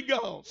Holy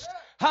Ghost.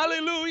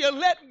 Hallelujah.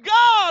 Let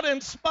God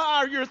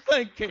inspire your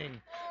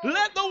thinking.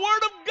 Let the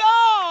Word of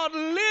God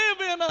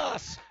live in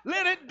us.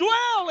 Let it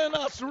dwell in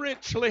us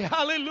richly.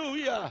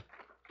 Hallelujah.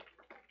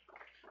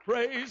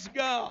 Praise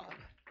God.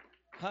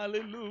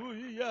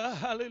 Hallelujah,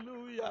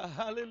 hallelujah,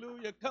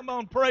 hallelujah. Come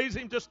on, praise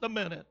Him just a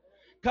minute.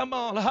 Come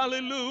on,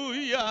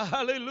 hallelujah,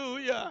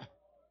 hallelujah.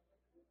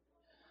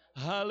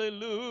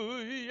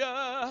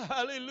 Hallelujah,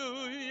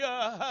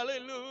 hallelujah,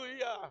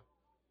 hallelujah.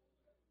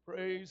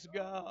 Praise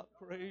God,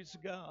 praise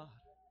God,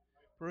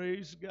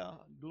 praise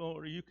God.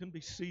 Glory. You can be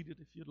seated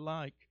if you'd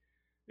like.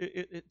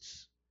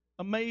 It's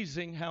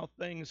amazing how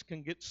things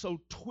can get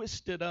so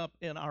twisted up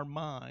in our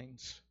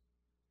minds.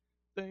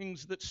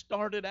 Things that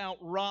started out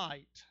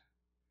right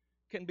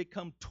can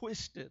become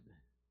twisted.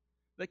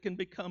 They can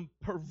become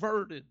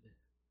perverted.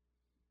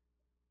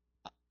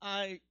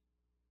 I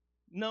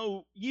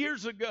know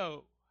years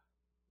ago,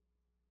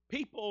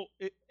 people,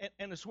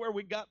 and it's where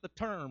we got the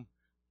term,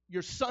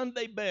 your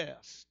Sunday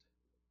best,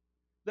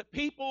 that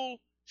people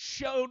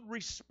showed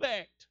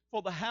respect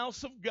for the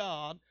house of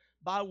God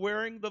by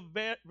wearing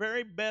the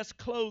very best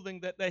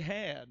clothing that they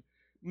had.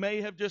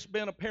 May have just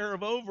been a pair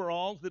of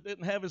overalls that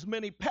didn't have as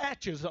many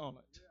patches on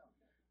it.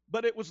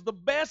 But it was the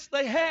best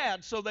they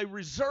had, so they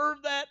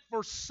reserved that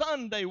for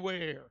Sunday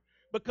wear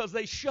because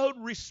they showed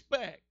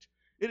respect.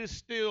 It is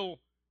still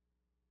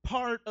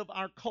part of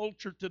our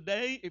culture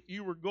today. If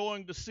you were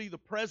going to see the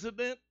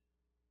president,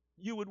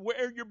 you would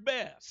wear your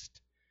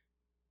best.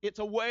 It's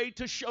a way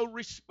to show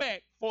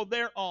respect for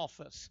their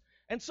office.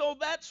 And so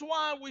that's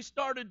why we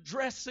started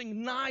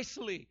dressing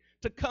nicely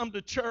to come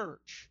to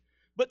church.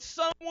 But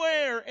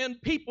somewhere in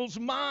people's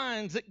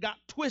minds it got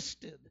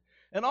twisted.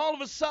 And all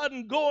of a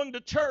sudden, going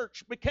to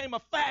church became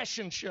a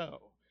fashion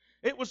show.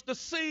 It was to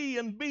see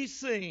and be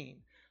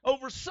seen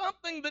over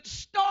something that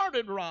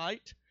started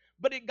right,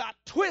 but it got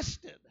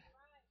twisted.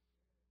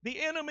 The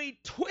enemy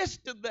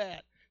twisted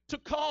that to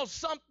cause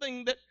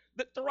something that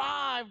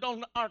thrived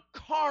on our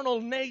carnal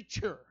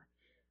nature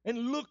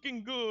and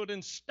looking good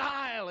and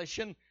stylish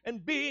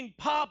and being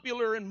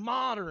popular and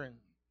modern.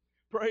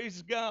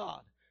 Praise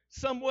God.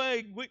 Some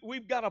way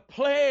we've got a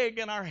plague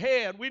in our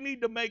head. We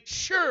need to make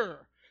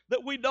sure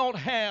that we don't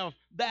have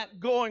that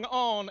going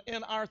on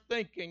in our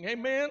thinking.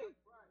 Amen?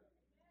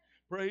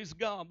 Praise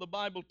God. The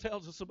Bible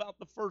tells us about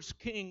the first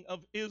king of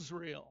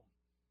Israel.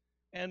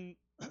 And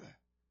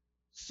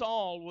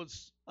Saul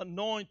was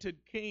anointed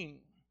king.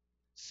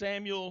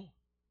 Samuel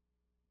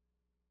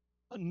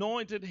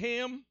anointed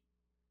him.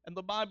 And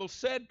the Bible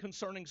said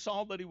concerning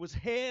Saul that he was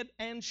head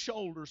and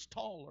shoulders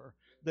taller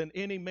than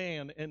any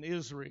man in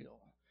Israel.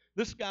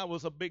 This guy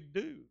was a big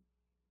dude.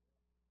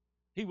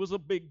 He was a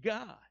big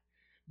guy.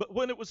 But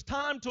when it was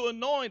time to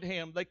anoint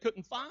him, they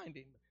couldn't find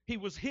him. He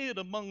was hid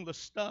among the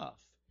stuff.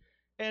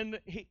 And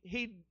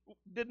he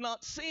did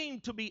not seem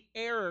to be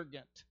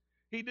arrogant.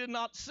 He did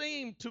not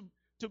seem to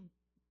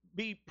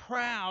be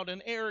proud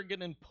and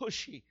arrogant and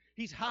pushy.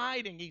 He's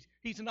hiding.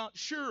 He's not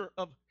sure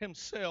of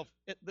himself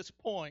at this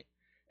point.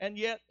 And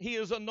yet he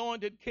is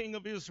anointed king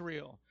of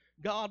Israel.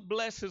 God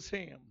blesses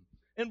him.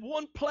 In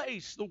one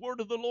place, the word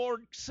of the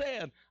Lord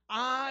said,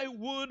 I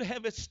would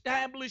have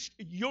established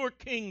your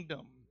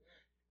kingdom.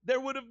 There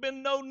would have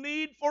been no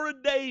need for a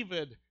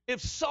David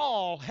if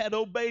Saul had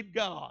obeyed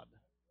God.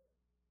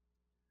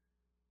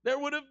 There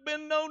would have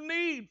been no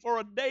need for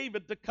a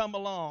David to come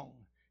along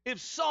if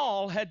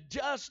Saul had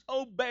just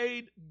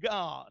obeyed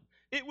God.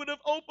 It would have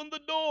opened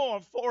the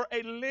door for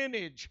a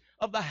lineage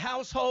of the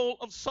household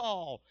of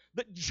Saul,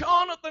 that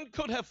Jonathan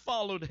could have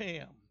followed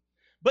him.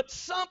 But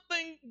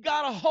something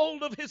got a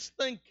hold of his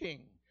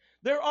thinking.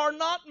 There are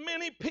not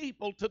many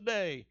people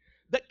today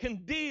that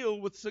can deal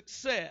with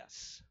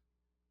success.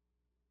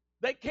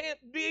 They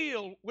can't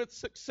deal with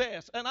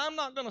success. And I'm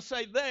not going to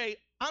say they,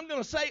 I'm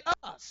going to say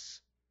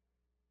us.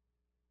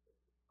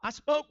 I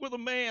spoke with a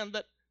man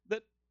that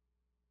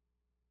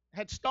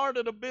had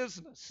started a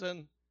business,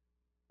 and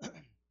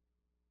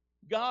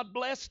God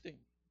blessed him.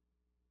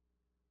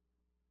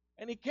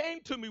 And he came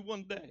to me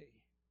one day,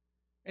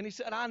 and he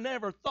said, I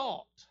never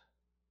thought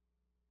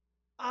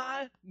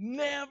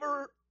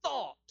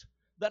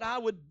that I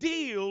would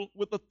deal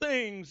with the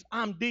things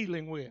I'm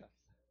dealing with.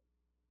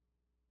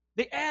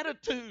 The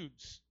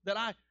attitudes that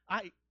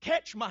I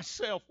catch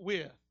myself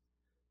with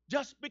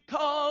just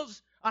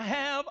because I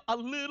have a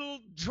little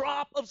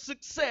drop of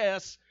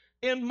success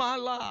in my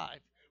life.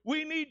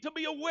 We need to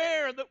be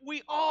aware that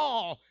we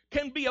all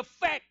can be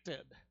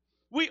affected.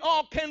 We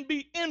all can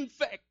be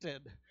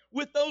infected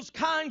with those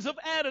kinds of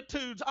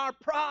attitudes, our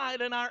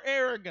pride and our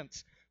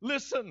arrogance.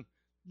 Listen,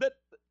 that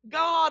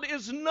God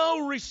is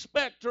no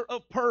respecter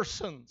of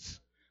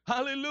persons.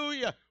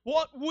 Hallelujah.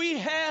 What we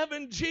have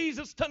in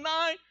Jesus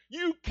tonight,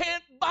 you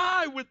can't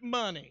buy with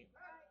money.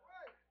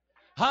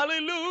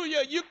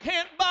 Hallelujah. You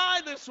can't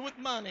buy this with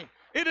money.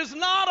 It is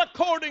not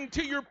according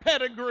to your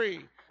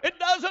pedigree. It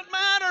doesn't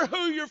matter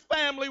who your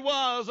family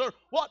was or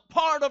what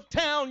part of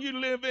town you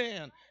live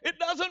in. It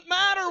doesn't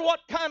matter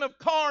what kind of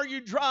car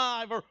you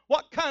drive or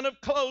what kind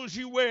of clothes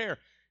you wear.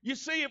 You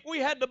see, if we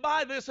had to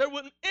buy this, there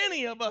wouldn't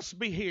any of us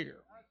be here.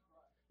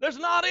 There's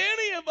not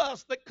any of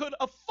us that could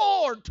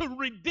afford to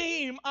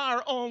redeem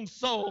our own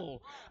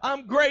soul.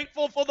 I'm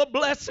grateful for the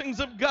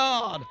blessings of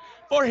God,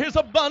 for His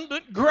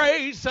abundant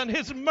grace and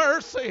His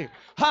mercy.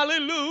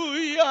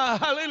 Hallelujah,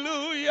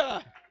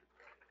 hallelujah.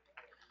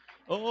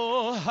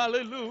 Oh,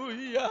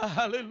 hallelujah,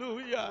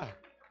 hallelujah.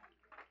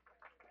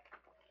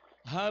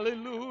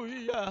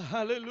 Hallelujah,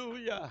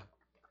 hallelujah.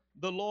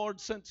 The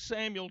Lord sent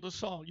Samuel to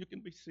Saul. You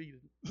can be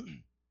seated.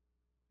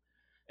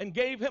 And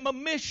gave him a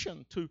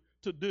mission to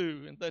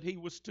do, and that he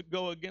was to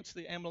go against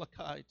the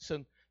Amalekites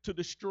and to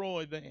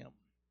destroy them,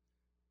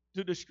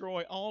 to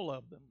destroy all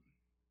of them.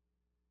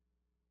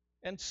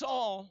 And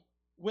Saul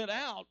went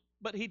out,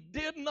 but he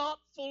did not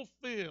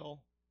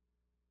fulfill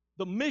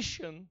the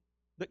mission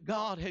that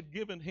God had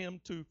given him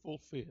to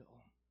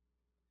fulfill.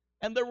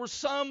 And there were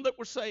some that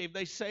were saved.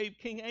 They saved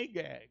King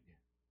Agag.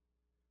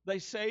 They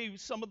saved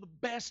some of the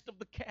best of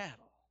the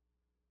cattle,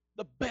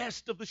 the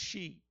best of the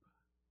sheep.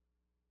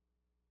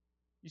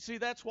 You see,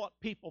 that's what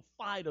people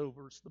fight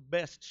over, is the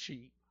best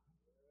sheep.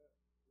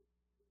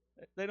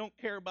 They don't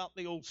care about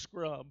the old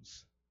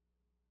scrubs.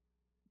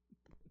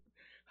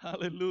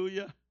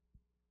 Hallelujah.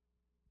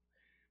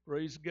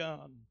 Praise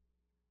God.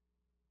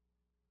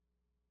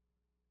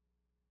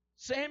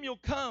 Samuel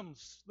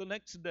comes the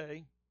next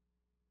day,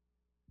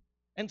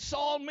 and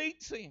Saul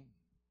meets him.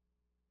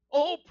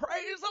 Oh,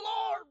 praise the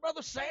Lord,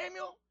 Brother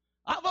Samuel.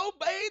 I've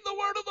obeyed the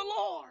word of the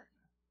Lord.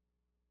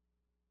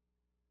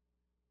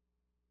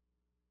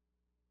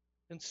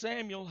 And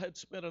Samuel had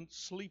spent a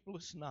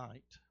sleepless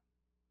night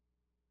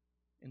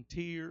in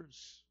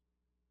tears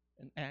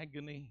and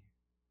agony,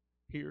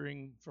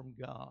 hearing from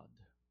God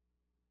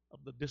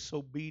of the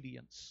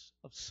disobedience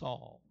of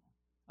Saul.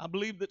 I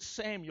believe that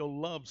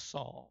Samuel loved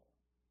Saul.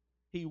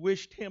 He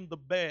wished him the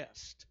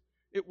best.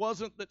 It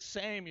wasn't that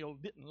Samuel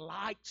didn't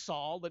like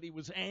Saul, that he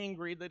was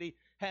angry, that he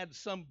had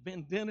some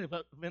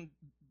vendetta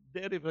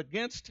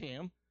against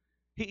him.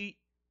 He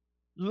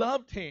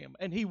loved him,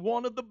 and he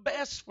wanted the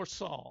best for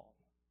Saul.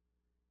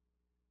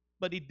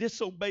 But he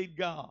disobeyed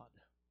God.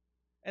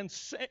 And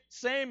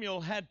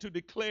Samuel had to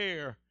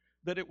declare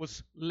that it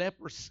was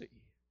leprosy.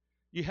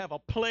 You have a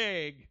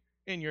plague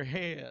in your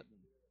head.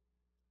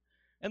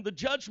 And the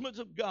judgments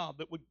of God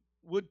that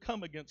would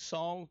come against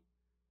Saul,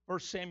 1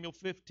 Samuel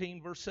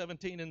 15, verse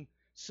 17, and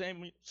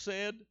Samuel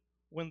said,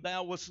 when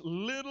thou wast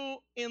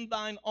little in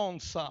thine own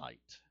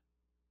sight.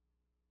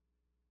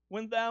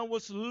 When thou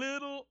wast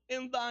little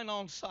in thine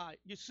own sight.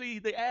 You see,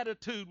 the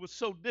attitude was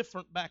so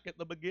different back at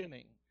the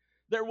beginning.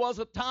 There was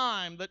a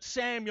time that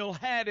Samuel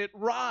had it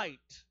right,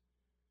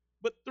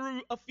 but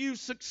through a few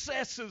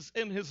successes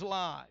in his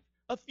life,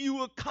 a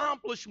few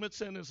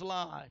accomplishments in his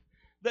life,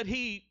 that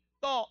he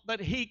thought that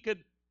he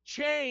could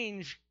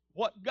change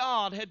what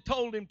God had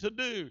told him to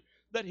do,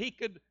 that he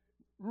could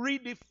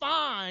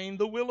redefine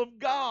the will of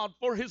God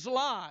for his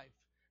life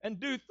and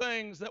do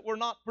things that were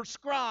not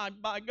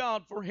prescribed by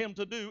God for him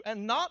to do,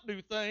 and not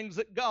do things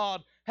that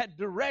God had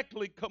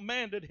directly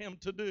commanded him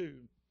to do.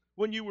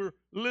 When you were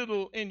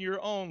little in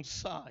your own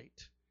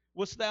sight,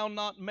 wast thou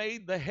not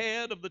made the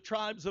head of the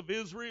tribes of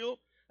Israel?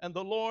 And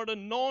the Lord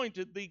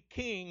anointed thee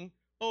king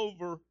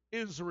over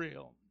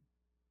Israel.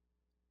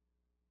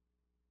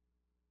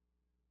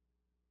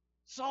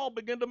 Saul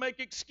began to make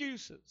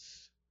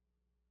excuses.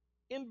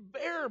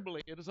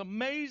 Invariably, it is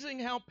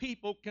amazing how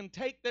people can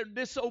take their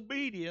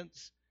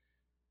disobedience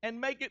and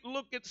make it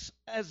look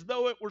as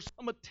though it were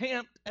some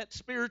attempt at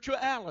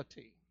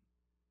spirituality.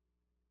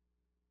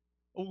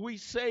 We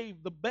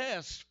save the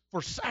best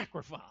for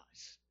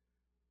sacrifice.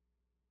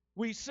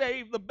 We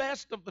save the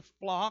best of the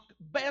flock,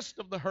 best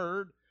of the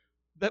herd,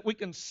 that we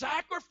can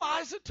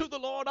sacrifice it to the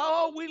Lord.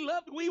 Oh,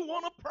 we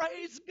want to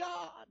praise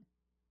God.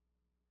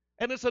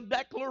 And it's a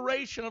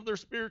declaration of their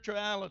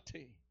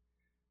spirituality.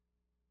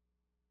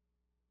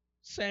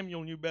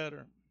 Samuel knew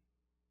better.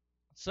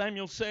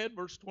 Samuel said,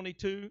 verse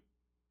 22,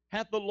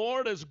 hath the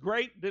Lord as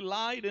great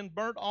delight in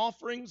burnt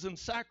offerings and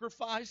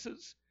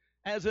sacrifices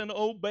as in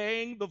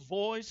obeying the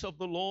voice of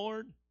the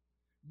Lord?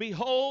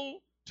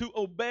 Behold, to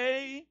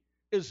obey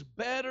is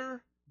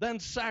better than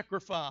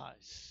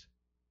sacrifice.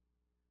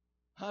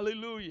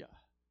 Hallelujah.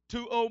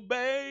 To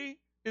obey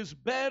is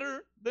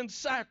better than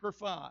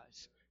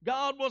sacrifice.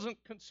 God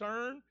wasn't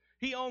concerned.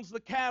 He owns the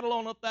cattle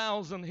on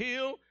 1,000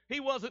 hills. He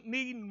wasn't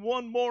needing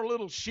one more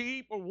little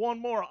sheep or one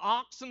more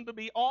oxen to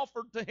be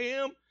offered to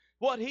him.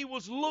 What he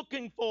was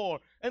looking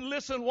for, and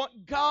listen,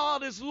 what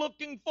God is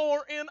looking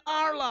for in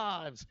our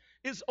lives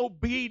is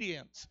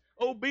obedience.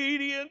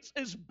 Obedience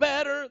is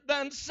better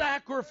than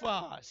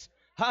sacrifice.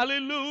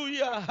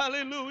 Hallelujah,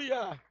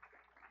 hallelujah.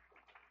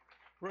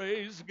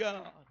 Praise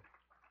God.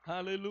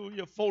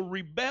 Hallelujah. For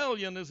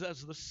rebellion is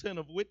as the sin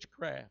of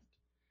witchcraft,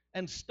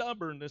 and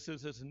stubbornness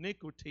is as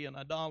iniquity and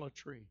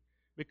idolatry.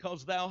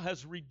 Because thou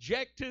hast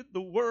rejected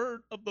the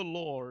word of the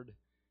Lord,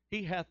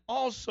 he hath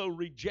also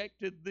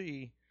rejected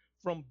thee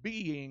from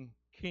being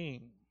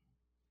king.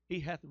 He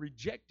hath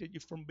rejected you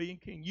from being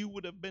king. You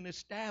would have been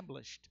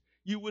established.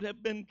 You would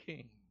have been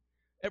king.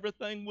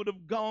 Everything would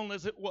have gone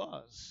as it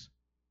was.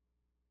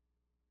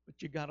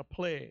 But you got a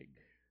plague.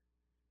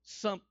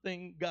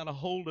 Something got a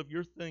hold of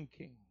your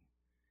thinking.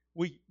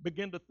 We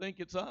begin to think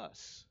it's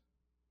us.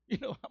 You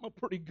know, I'm a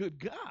pretty good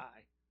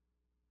guy.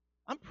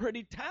 I'm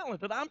pretty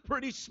talented. I'm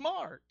pretty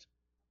smart.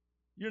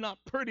 You're not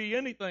pretty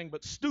anything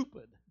but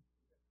stupid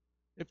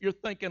if you're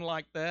thinking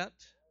like that.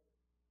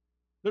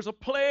 There's a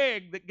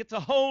plague that gets a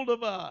hold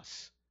of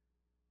us.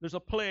 There's a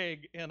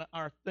plague in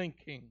our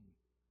thinking.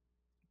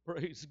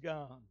 Praise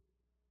God.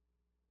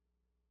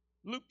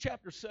 Luke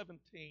chapter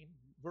 17,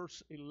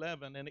 verse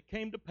 11. And it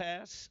came to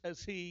pass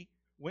as he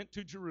went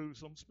to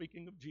Jerusalem,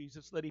 speaking of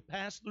Jesus, that he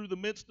passed through the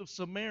midst of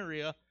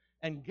Samaria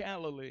and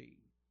Galilee.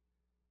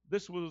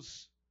 This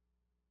was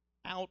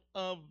out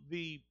of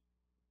the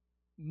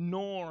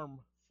norm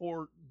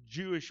for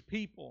Jewish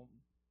people.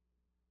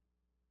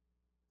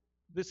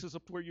 This is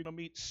where you're going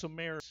to meet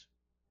Samaritans.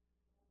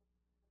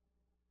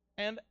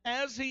 And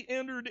as he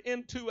entered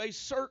into a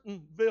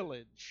certain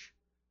village,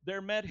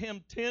 there met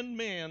him 10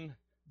 men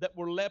that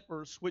were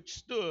lepers, which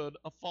stood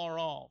afar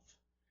off.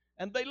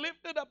 And they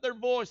lifted up their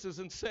voices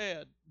and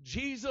said,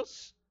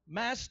 Jesus,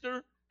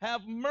 Master,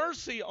 have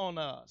mercy on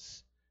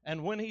us.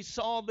 And when he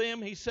saw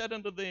them, he said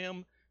unto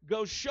them,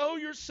 Go show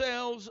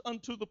yourselves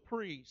unto the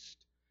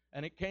priest.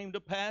 And it came to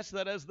pass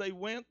that as they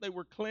went, they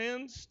were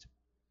cleansed.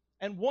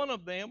 And one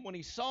of them, when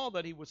he saw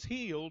that he was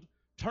healed,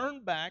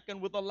 turned back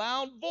and with a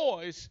loud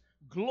voice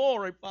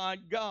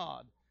glorified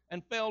God,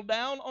 and fell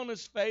down on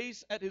his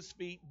face at his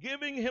feet,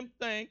 giving him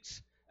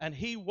thanks, and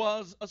he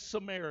was a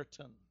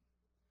Samaritan.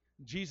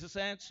 Jesus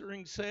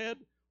answering said,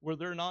 Were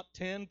there not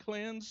 10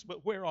 cleansed?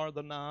 But where are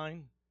the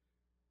 9?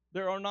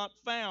 There are not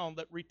found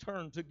that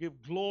return to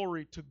give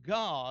glory to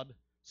God,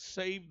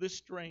 save this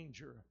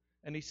stranger.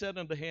 And he said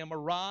unto him,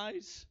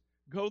 Arise,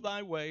 go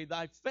thy way,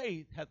 thy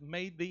faith hath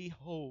made thee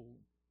whole.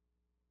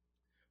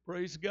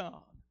 Praise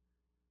God.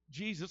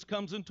 Jesus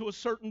comes into a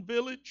certain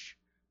village.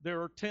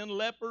 There are 10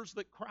 lepers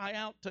that cry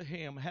out to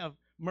him, Have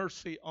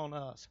mercy on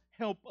us.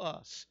 Help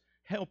us.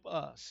 Help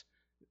us.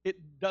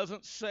 It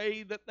doesn't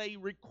say that they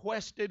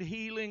requested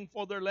healing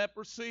for their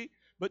leprosy,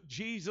 but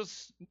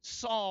Jesus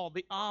saw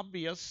the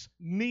obvious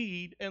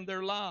need in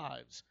their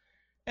lives.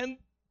 And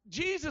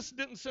Jesus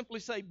didn't simply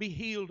say, Be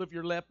healed of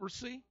your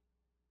leprosy.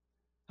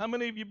 How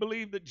many of you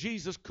believe that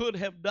Jesus could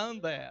have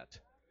done that?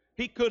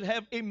 He could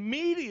have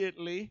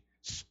immediately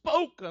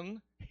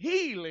spoken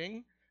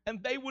healing,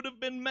 and they would have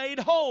been made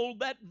whole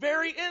that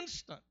very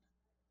instant.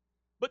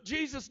 But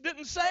Jesus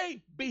didn't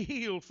say, Be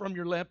healed from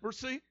your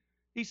leprosy.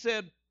 He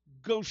said,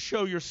 Go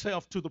show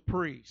yourself to the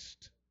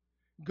priest.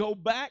 Go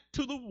back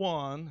to the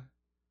one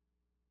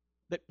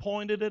that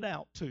pointed it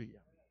out to you.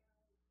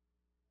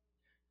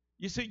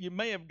 You see, you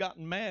may have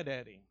gotten mad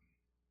at him,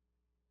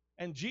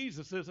 and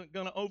Jesus isn't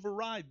going to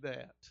override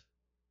that.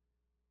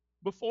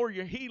 Before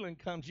your healing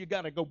comes, you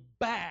got to go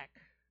back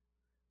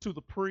to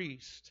the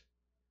priest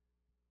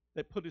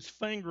that put his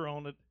finger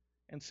on it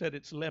and said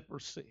it's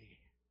leprosy.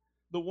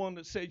 The one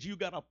that says you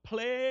got a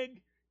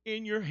plague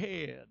in your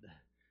head.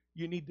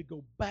 You need to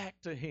go back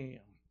to him.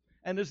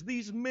 And as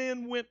these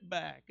men went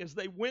back, as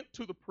they went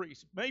to the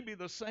priest, maybe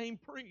the same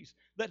priest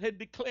that had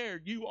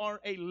declared you are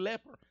a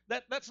leper.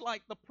 That's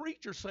like the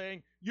preacher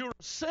saying you're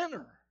a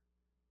sinner.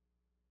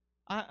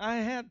 I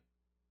had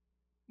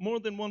more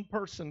than one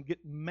person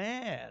get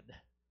mad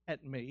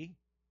at me.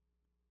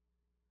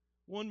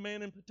 One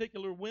man in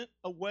particular went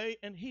away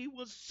and he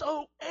was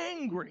so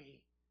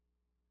angry.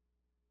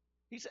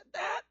 He said,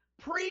 That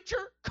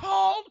preacher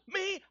called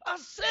me a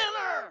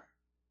sinner.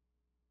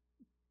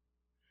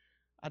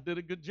 I did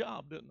a good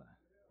job, didn't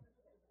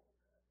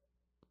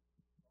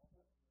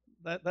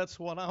I? That's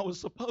what I was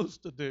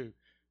supposed to do.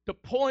 To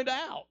point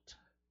out,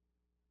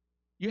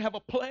 you have a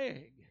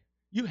plague.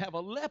 You have a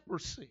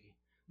leprosy.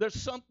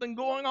 There's something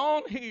going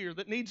on here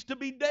that needs to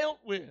be dealt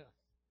with.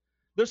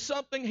 There's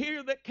something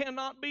here that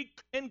cannot be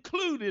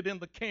included in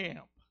the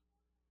camp.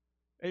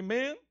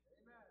 Amen?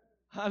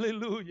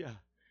 Hallelujah.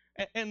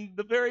 And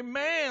the very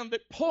man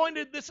that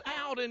pointed this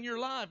out in your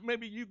life,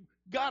 maybe you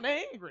got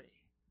angry.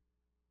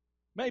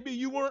 Maybe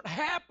you weren't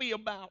happy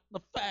about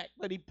the fact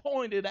that he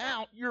pointed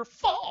out your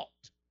fault.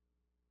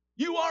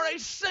 You are a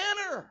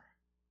sinner,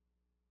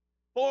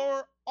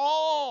 for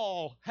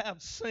all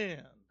have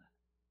sinned.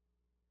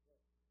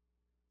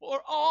 For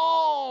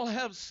all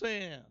have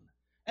sinned,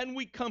 and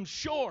we come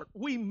short.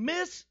 We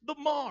miss the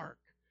mark.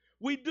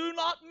 We do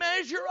not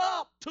measure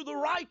up to the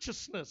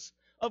righteousness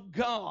of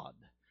God.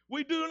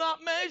 We do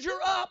not measure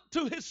up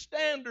to his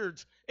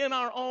standards in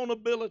our own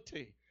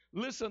ability.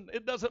 Listen,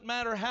 it doesn't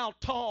matter how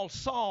tall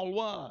Saul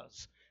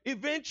was.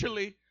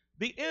 Eventually,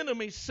 the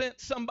enemy sent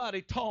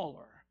somebody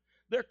taller.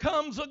 There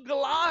comes a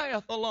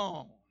Goliath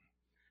along.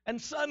 And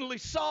suddenly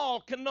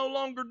Saul can no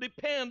longer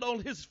depend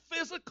on his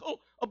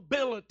physical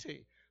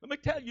ability. Let me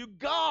tell you,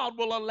 God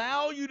will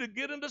allow you to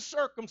get into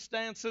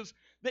circumstances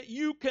that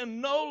you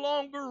can no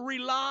longer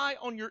rely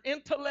on your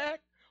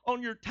intellect,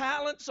 on your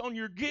talents, on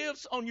your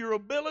gifts, on your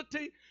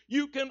ability.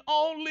 You can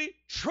only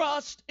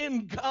trust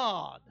in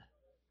God.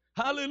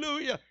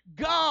 Hallelujah.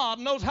 God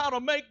knows how to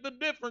make the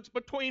difference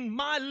between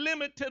my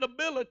limited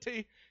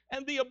ability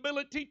and the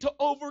ability to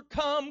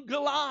overcome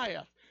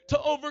Goliath,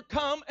 to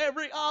overcome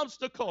every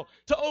obstacle,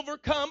 to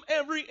overcome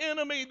every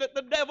enemy that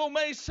the devil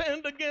may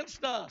send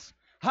against us.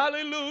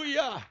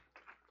 Hallelujah.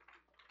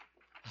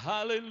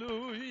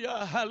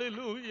 Hallelujah.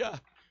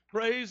 Hallelujah.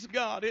 Praise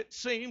God. It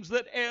seems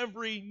that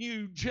every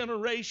new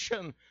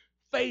generation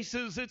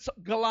faces its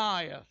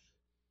Goliath.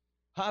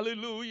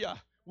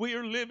 Hallelujah. We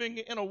are living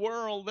in a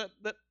world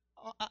that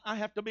I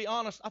have to be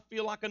honest, I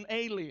feel like an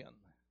alien.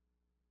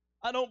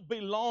 I don't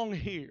belong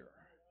here.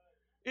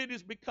 It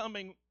is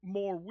becoming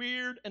more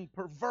weird and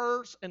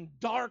perverse and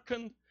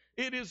darkened.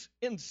 It is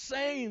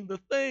insane,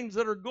 the things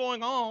that are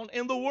going on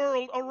in the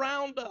world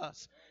around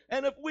us.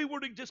 And if we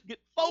were to just get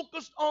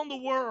focused on the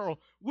world,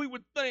 we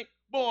would think,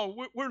 boy,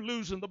 we're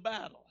losing the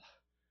battle.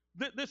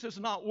 This is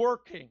not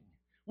working.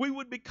 We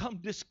would become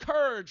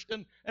discouraged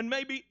and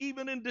maybe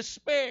even in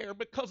despair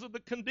because of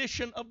the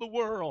condition of the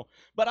world.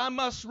 But I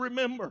must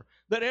remember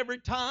that every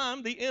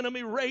time the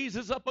enemy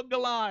raises up a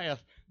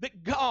Goliath,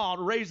 that God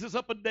raises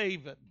up a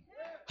David.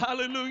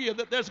 Hallelujah,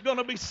 that there's going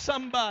to be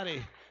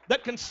somebody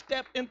that can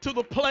step into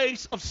the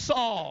place of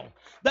Saul,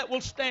 that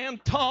will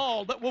stand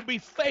tall, that will be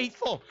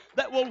faithful,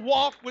 that will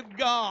walk with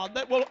God,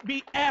 that will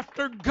be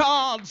after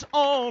God's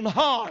own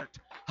heart.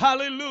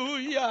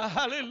 Hallelujah,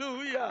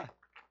 hallelujah.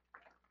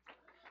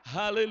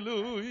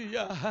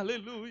 Hallelujah,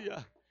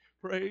 hallelujah.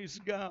 Praise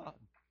God,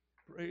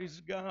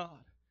 praise God.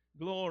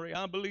 Glory,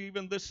 I believe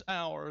in this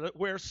hour that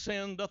where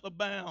sin doth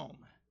abound,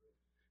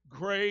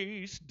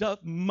 grace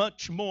doth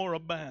much more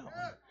abound.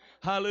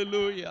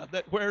 Hallelujah,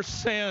 that where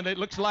sin, it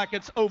looks like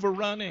it's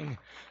overrunning.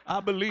 I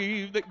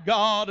believe that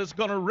God is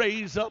going to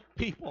raise up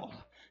people.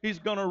 He's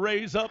going to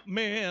raise up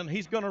men.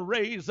 He's going to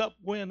raise up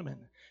women.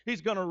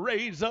 He's going to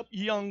raise up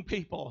young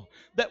people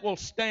that will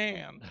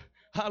stand.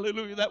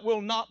 Hallelujah, that will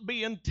not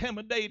be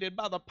intimidated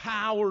by the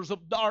powers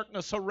of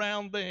darkness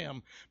around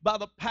them, by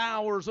the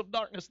powers of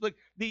darkness,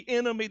 the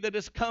enemy that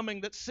is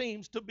coming that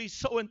seems to be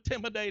so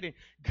intimidating.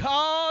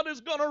 God is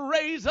going to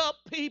raise up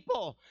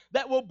people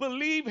that will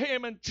believe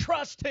him and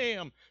trust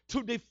him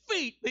to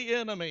defeat the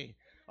enemy.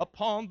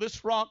 Upon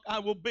this rock I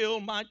will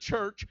build my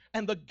church,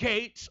 and the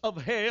gates of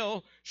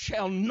hell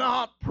shall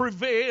not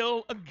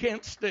prevail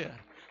against it.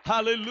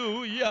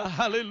 Hallelujah,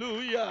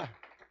 hallelujah.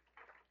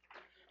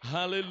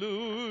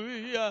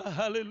 Hallelujah,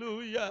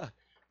 hallelujah.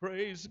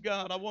 Praise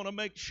God. I want to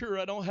make sure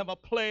I don't have a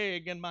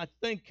plague in my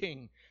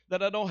thinking,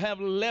 that I don't have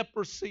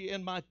leprosy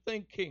in my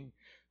thinking.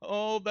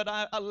 Oh, that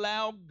I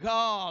allow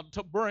God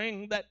to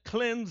bring that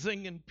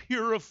cleansing and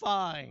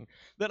purifying,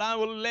 that I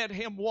will let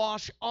him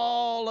wash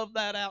all of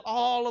that out,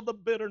 all of the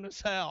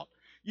bitterness out.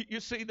 You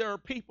see, there are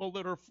people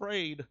that are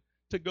afraid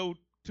to go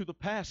to the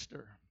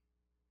pastor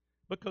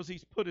because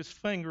he's put his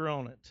finger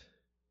on it.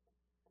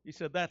 He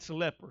said, that's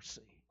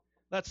leprosy.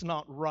 That's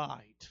not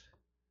right.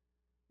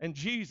 And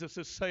Jesus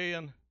is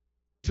saying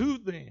to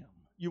them,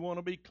 you want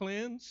to be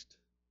cleansed?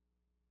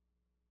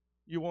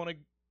 You want to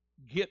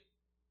get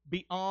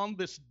beyond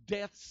this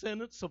death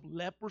sentence of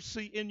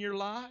leprosy in your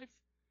life?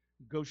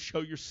 Go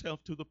show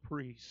yourself to the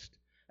priest.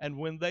 And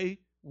when they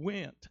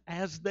went,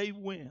 as they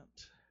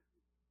went,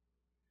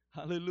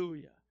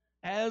 hallelujah,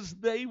 as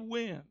they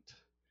went,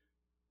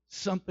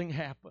 something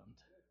happened.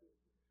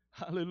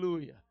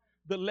 Hallelujah.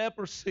 The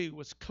leprosy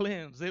was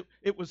cleansed.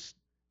 It was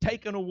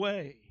taken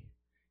away.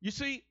 You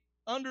see,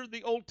 under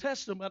the Old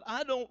Testament,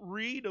 I don't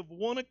read of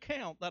one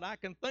account that I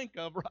can think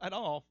of right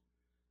off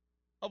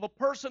of a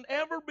person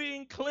ever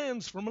being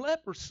cleansed from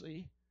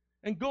leprosy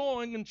and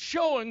going and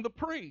showing the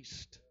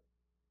priest.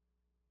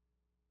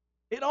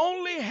 It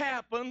only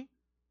happened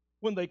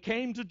when they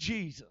came to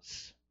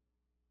Jesus.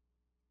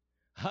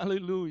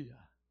 Hallelujah.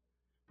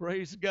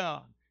 Praise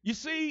God. You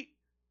see,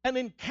 an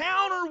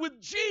encounter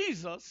with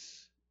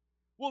Jesus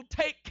will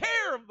take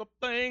care of the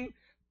thing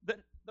that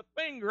the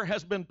finger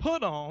has been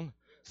put on,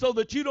 so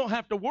that you don't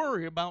have to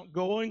worry about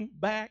going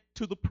back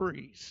to the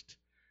priest.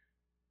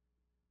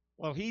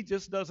 Well, he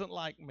just doesn't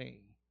like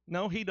me.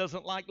 No, he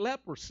doesn't like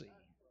leprosy.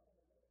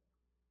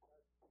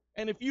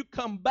 And if you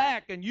come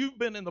back and you've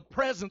been in the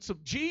presence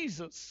of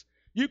Jesus,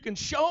 You can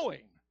show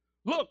him.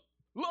 Look,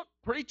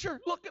 preacher,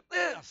 look at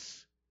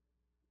this.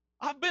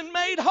 I've been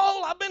made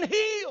whole. I've been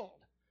healed.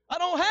 I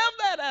don't have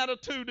that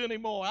attitude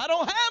anymore. I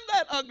don't have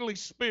that ugly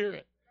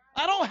spirit.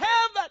 I don't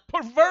have that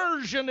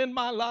perversion in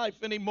my life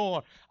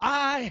anymore.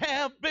 I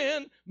have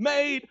been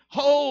made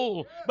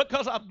whole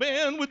because I've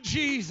been with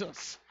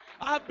Jesus.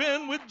 I've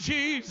been with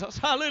Jesus.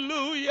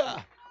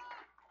 Hallelujah.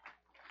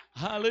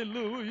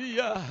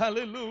 Hallelujah.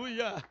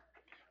 Hallelujah.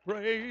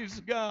 Praise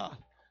God.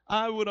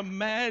 I would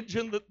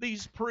imagine that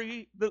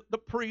the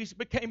priest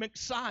became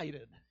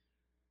excited.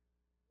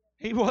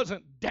 He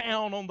wasn't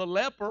down on the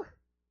leper.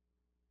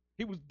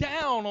 He was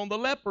down on the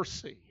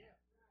leprosy.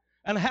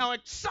 And how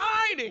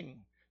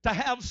exciting to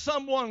have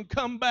someone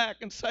come back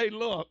and say,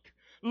 look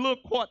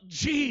what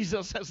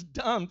Jesus has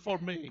done for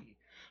me.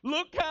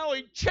 Look how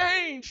he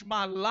changed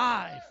my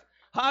life.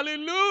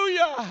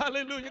 Hallelujah,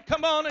 hallelujah.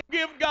 Come on and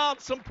give God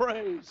some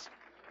praise.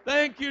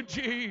 Thank you,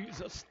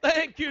 Jesus.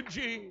 Thank you,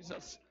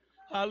 Jesus.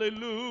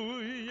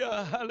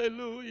 Hallelujah,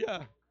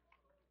 hallelujah.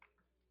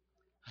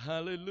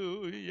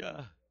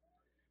 Hallelujah.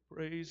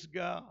 Praise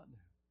God.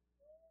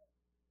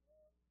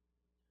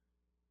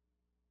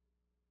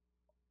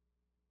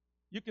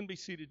 You can be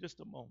seated just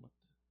a moment.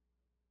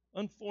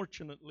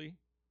 Unfortunately,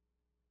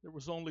 there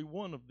was only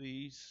one of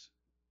these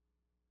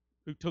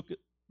who took it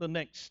the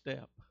next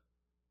step.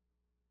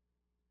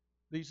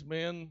 These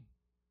men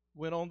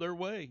went on their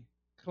way,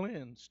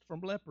 cleansed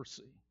from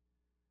leprosy.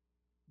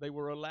 They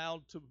were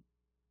allowed to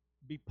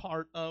be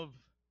part of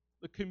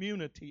the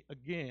community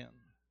again.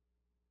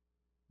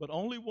 But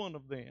only one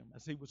of them,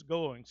 as he was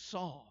going,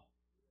 saw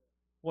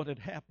what had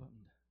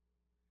happened.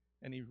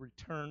 And he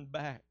returned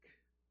back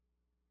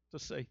to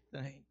say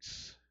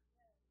thanks.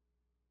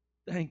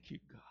 Thank you,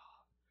 God.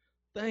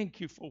 Thank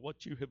you for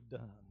what you have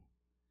done.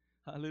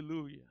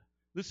 Hallelujah.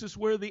 This is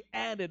where the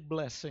added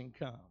blessing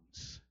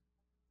comes.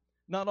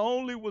 Not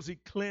only was he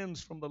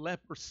cleansed from the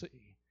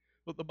leprosy,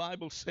 but the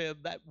Bible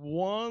said that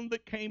one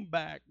that came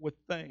back with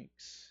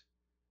thanks,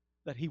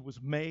 that he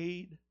was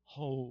made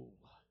whole.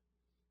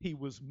 He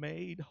was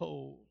made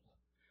whole.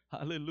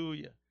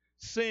 Hallelujah.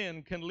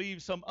 Sin can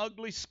leave some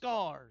ugly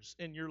scars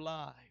in your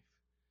life.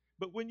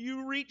 But when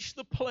you reach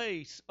the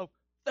place of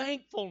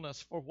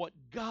thankfulness for what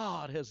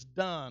God has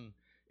done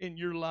in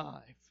your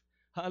life,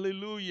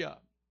 hallelujah,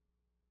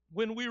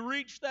 when we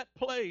reach that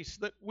place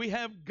that we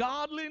have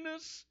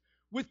godliness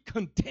with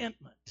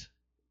contentment,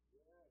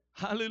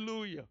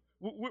 hallelujah,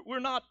 we're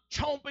not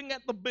chomping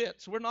at the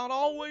bits. We're not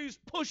always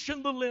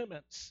pushing the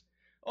limits.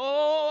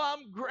 Oh,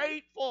 I'm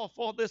grateful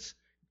for this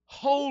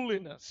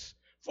holiness,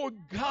 for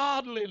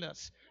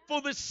godliness,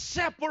 for this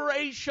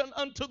separation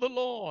unto the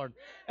Lord.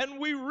 And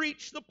we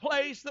reach the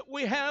place that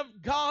we have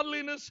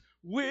godliness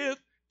with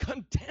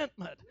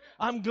contentment.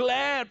 I'm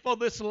glad for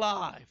this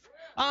life.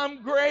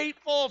 I'm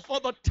grateful for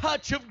the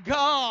touch of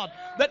God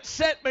that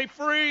set me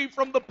free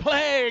from the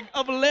plague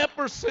of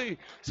leprosy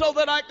so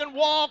that I can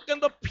walk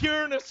in the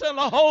pureness and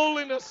the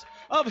holiness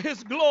of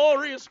His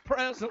glorious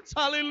presence.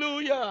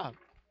 Hallelujah.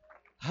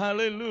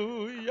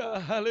 Hallelujah.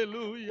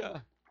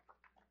 Hallelujah.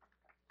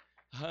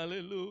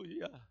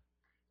 Hallelujah.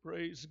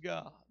 Praise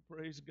God.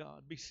 Praise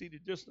God. Be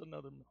seated just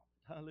another moment.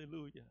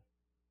 Hallelujah.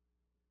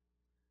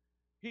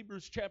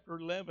 Hebrews chapter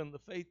 11, the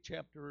faith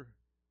chapter,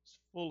 is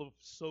full of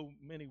so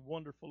many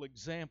wonderful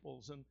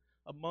examples, and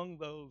among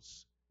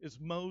those is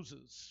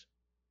Moses.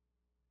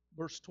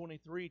 Verse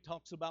 23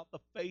 talks about the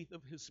faith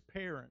of his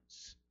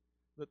parents,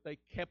 that they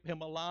kept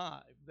him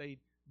alive. They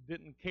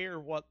didn't care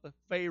what the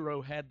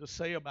Pharaoh had to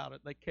say about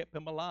it. They kept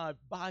him alive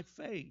by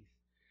faith.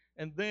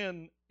 And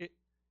then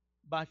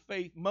by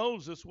faith,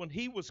 Moses, when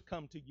he was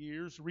come to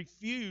years,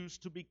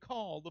 refused to be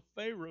called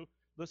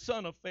the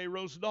son of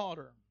Pharaoh's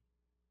daughter.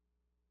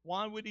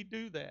 Why would he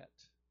do that?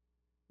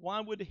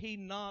 Why would he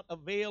not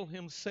avail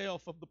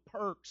himself of the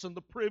perks and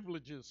the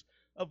privileges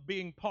of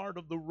being part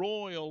of the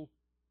royal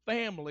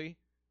family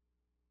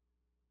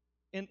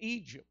in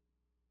Egypt?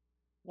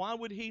 Why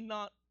would he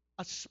not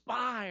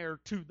aspire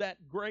to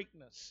that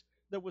greatness?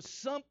 There was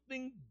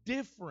something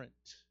different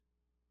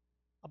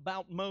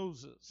about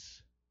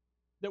Moses.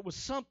 There was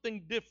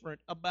something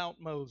different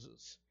about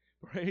Moses.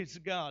 Praise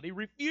God. He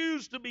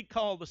refused to be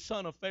called the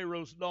son of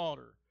Pharaoh's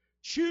daughter,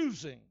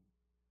 choosing.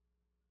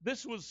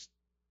 This was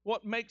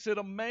what makes it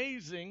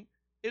amazing,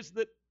 is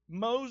that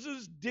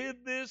Moses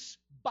did this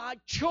by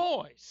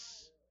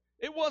choice.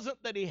 It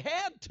wasn't that he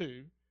had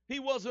to. He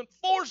wasn't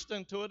forced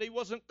into it. He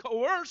wasn't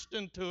coerced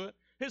into it.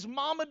 His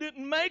mama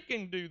didn't make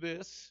him do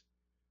this,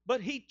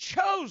 but he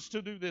chose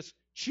to do this,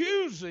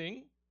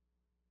 choosing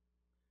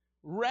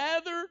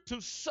rather to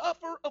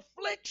suffer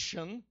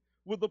affliction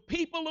with the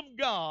people of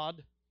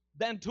God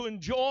than to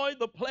enjoy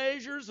the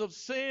pleasures of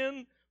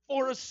sin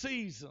for a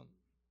season.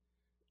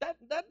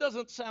 That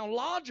doesn't sound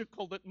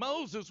logical, that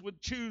Moses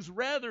would choose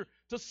rather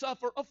to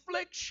suffer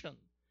affliction.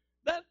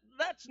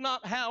 That's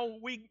not how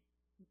we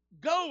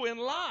go in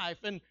life,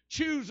 and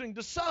choosing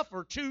to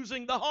suffer,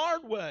 choosing the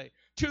hard way,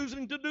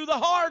 choosing to do the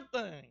hard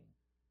thing.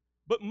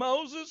 But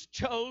Moses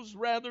chose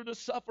rather to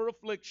suffer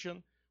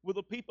affliction with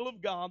the people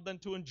of God than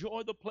to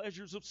enjoy the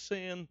pleasures of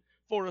sin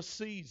for a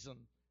season.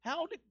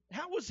 How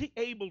was he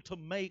able to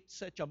make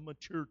such a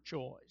mature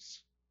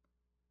choice?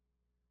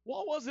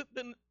 What was it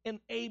that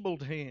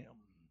enabled him?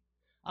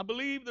 I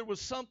believe there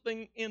was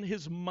something in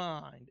his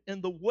mind,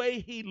 in the way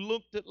he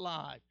looked at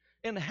life,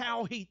 and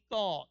how he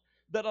thought,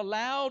 that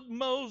allowed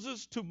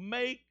Moses to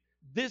make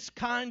this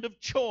kind of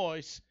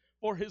choice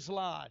for his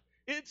life.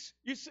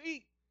 You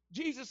see,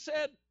 Jesus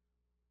said,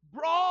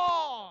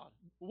 broad,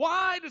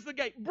 wide is the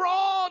gate,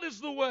 broad is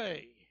the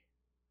way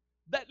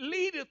that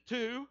leadeth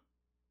to.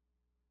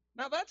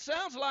 Now that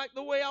sounds like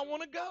the way I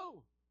want to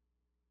go.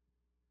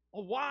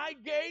 A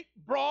wide gate,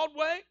 broad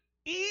way,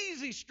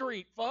 easy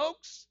street,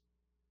 folks.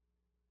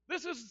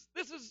 This is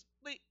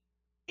the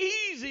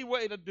easy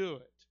way to do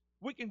it.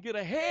 We can get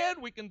ahead.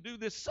 We can do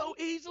this so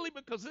easily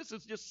because this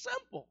is just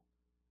simple.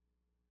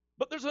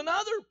 But there's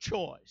another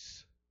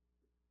choice.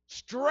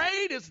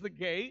 Straight is the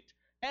gate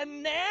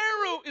and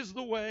narrow is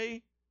the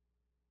way,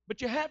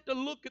 but you have to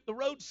look at the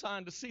road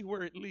sign to see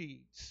where it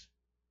leads.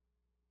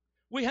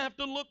 We have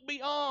to look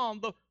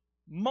beyond the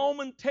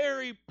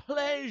momentary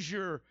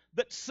pleasure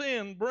that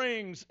sin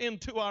brings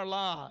into our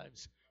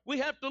lives. We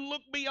have to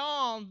look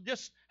beyond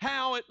just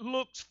how it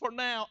looks for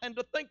now and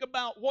to think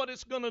about what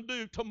it's going to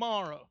do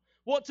tomorrow.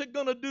 What's it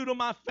going to do to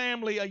my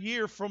family a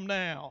year from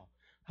now?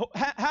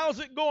 How's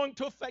it going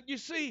to affect? You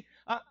see,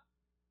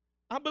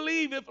 I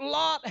believe if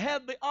Lot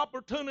had the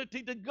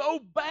opportunity to go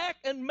back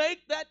and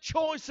make that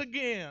choice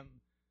again,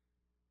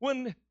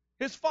 when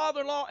his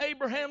father-in-law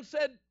Abraham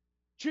said,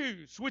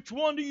 choose, which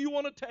one do you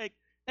want to take?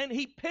 And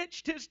he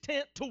pitched his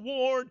tent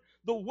toward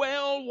the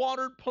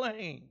well-watered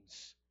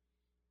plains.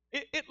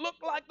 It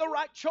looked like the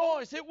right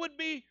choice. It would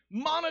be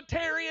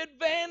monetary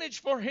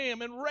advantage for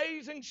him in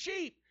raising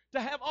sheep to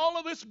have all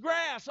of this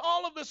grass,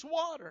 all of this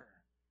water.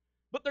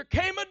 But there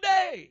came a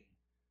day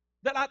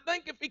that I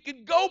think if he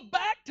could go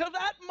back to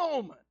that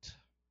moment,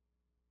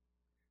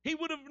 he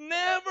would have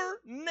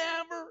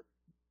never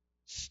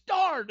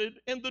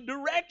started in the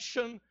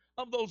direction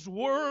of those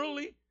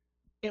worldly,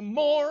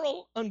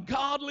 immoral,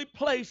 ungodly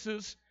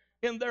places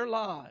in their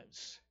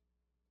lives.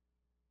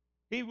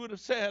 He would have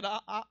said,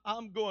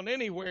 I'm going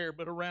anywhere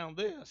but around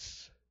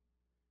this.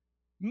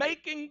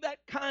 Making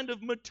that kind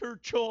of mature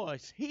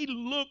choice, he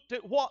looked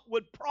at what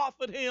would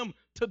profit him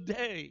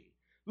today.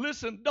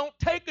 Listen, don't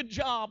take a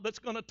job that's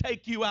going to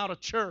take you out of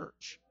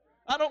church.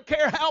 I don't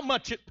care how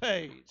much it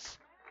pays.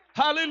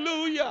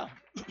 Hallelujah.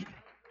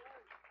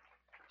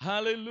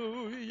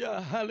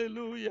 Hallelujah.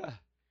 Hallelujah.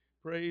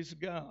 Praise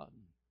God.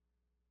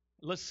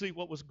 Let's see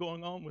what was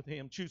going on with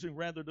him, choosing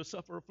rather to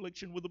suffer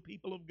affliction with the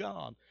people of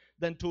God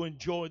than to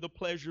enjoy the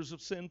pleasures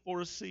of sin for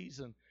a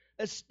season,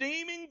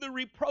 esteeming the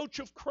reproach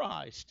of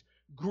Christ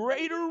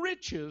greater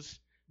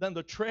riches than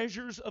the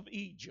treasures of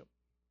Egypt.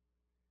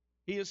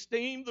 He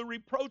esteemed the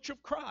reproach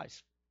of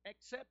Christ,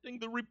 accepting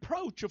the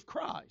reproach of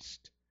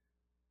Christ,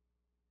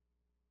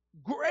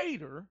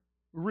 greater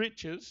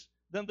riches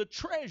than the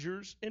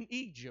treasures in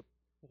Egypt.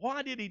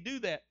 Why did he do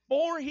that?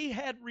 For he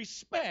had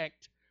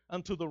respect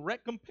unto the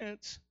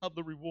recompense of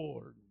the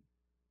reward.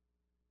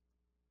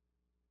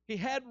 He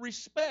had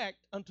respect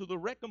unto the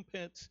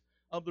recompense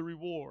of the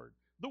reward.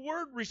 The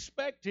word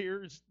respect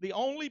here is the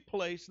only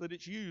place that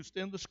it's used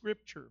in the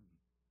Scripture.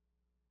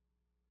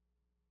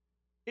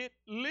 It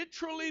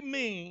literally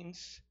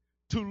means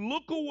to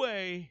look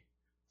away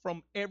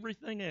from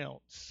everything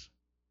else.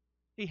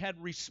 He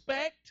had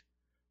respect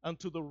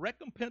unto the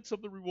recompense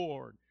of the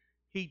reward.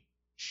 He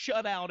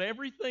shut out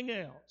everything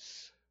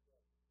else.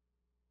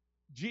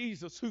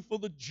 Jesus, who for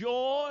the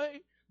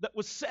joy that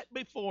was set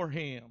before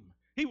him,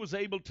 he was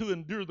able to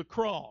endure the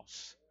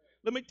cross.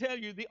 Let me tell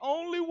you, the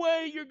only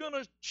way you're going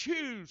to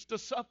choose to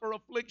suffer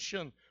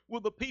affliction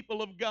with the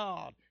people of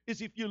God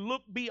is if you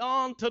look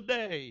beyond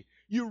today.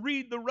 You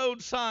read the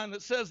road sign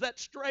that says that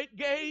straight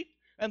gate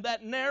and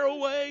that narrow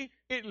way,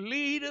 it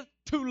leadeth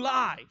to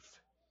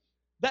life.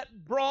 That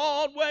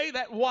broad way,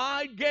 that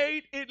wide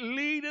gate, it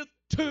leadeth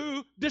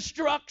to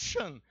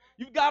destruction.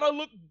 You've got to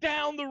look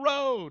down the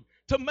road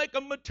to make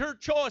a mature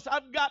choice.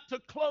 I've got to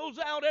close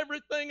out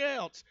everything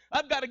else.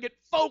 I've got to get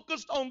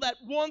focused on that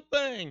one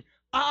thing.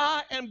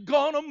 I am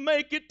going to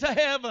make it to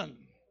heaven.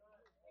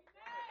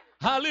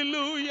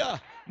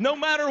 Hallelujah. No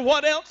matter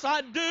what else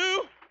I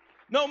do,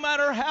 no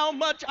matter how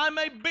much I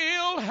may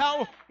build,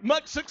 how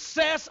much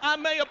success I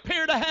may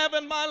appear to have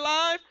in my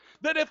life,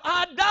 that if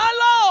I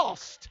die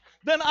lost,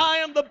 then I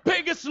am the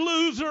biggest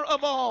loser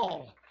of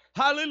all.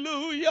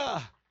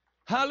 Hallelujah.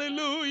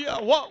 Hallelujah.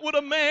 What would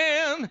a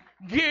man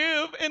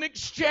give in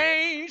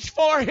exchange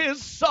for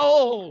his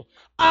soul?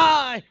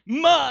 I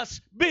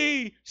must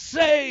be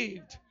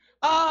saved.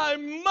 I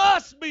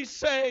must be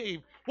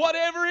saved.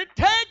 Whatever it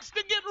takes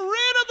to get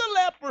rid of the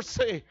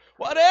leprosy,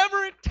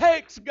 whatever it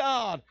takes,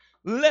 God,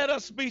 let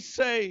us be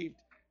saved.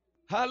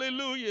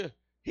 Hallelujah.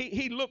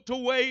 He looked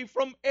away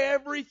from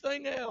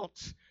everything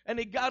else and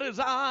he got his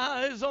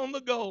eyes on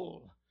the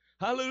goal.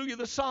 Hallelujah.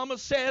 The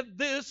psalmist said,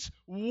 this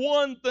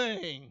one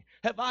thing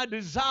have I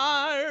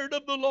desired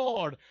of the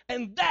Lord,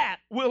 and that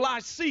will I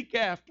seek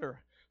after.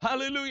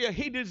 Hallelujah.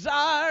 He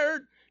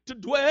desired to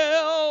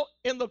dwell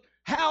in the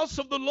house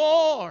of the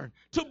Lord,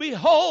 to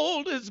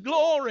behold His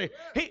glory.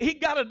 He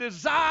got a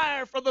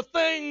desire for the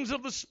things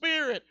of the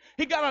Spirit.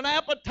 He got an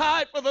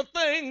appetite for the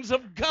things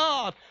of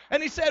God.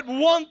 And he said,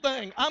 one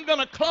thing, I'm going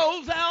to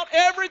close out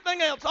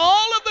everything else,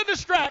 all of the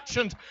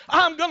distractions.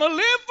 I'm going to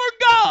live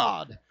for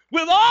God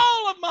with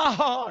all of my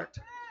heart.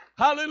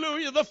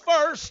 Hallelujah. The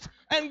first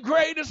and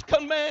greatest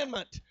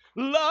commandment.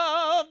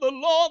 Love the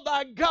Lord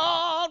thy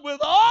God with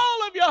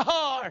all of your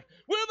heart,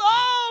 with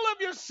all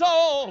of your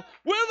soul,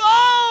 with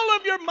all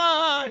of your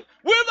mind,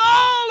 with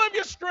all of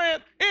your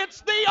strength. It's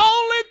the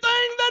only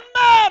thing that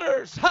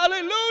matters.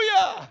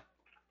 Hallelujah.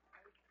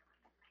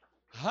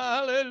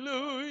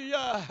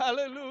 Hallelujah.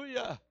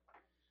 Hallelujah.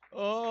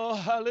 Oh,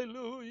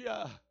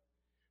 hallelujah.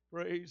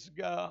 Praise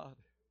God.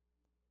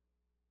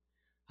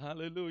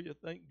 Hallelujah.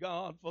 Thank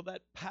God for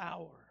that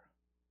power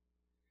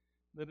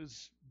that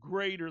is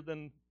greater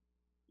than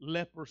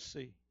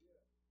leprosy.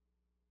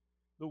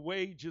 The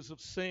wages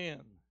of sin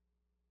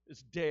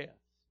is death.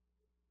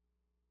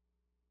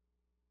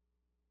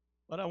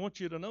 But I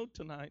want you to know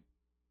tonight,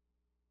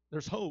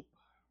 there's hope.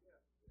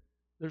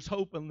 There's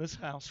hope in this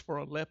house for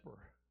a leper.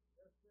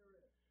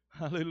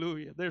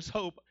 Hallelujah. There's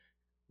hope.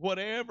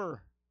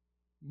 Whatever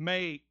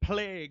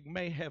plague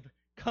may have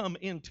come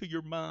into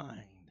your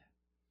mind,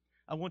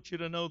 I want you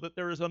to know that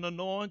there is an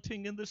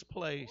anointing in this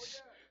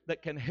place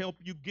that can help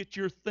you get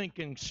your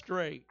thinking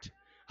straight.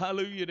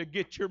 Hallelujah, to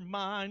get your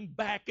mind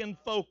back in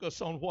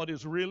focus on what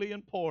is really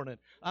important.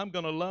 I'm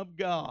going to love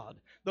God.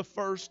 The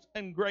first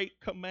and great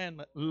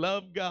commandment,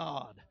 love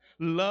God.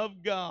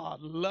 Love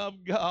God,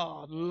 love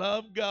God,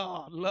 love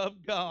God, love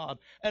God,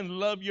 and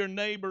love your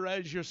neighbor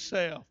as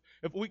yourself.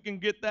 If we can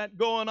get that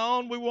going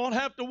on, we won't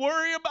have to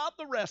worry about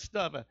the rest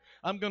of it.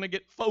 I'm going to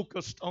get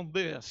focused on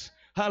this.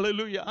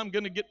 Hallelujah. I'm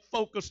going to get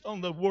focused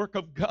on the work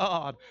of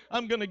God.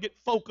 I'm going to get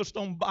focused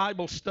on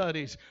Bible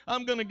studies.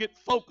 I'm going to get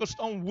focused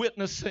on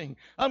witnessing.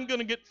 I'm going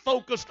to get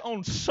focused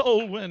on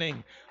soul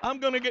winning. I'm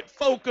going to get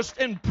focused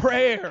in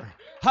prayer.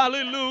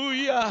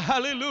 Hallelujah.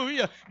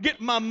 Hallelujah. Get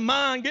my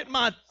mind, get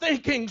my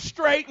thinking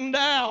straightened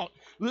out,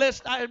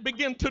 lest I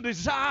begin to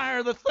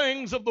desire the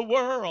things of the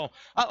world.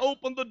 I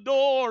open the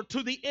door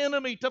to the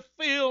enemy to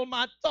fill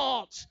my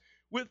thoughts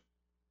with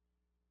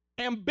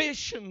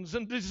ambitions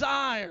and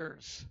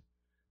desires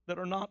that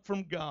are not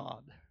from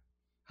God.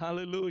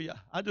 Hallelujah.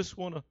 I just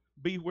want to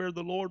be where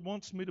the Lord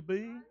wants me to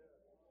be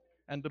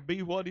and to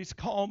be what He's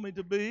called me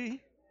to be.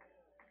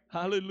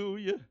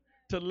 Hallelujah.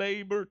 To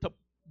labor, to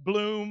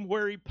bloom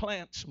where He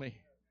plants me.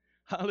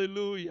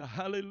 Hallelujah.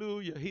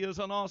 Hallelujah. He is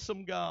an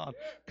awesome God.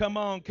 Come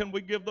on, can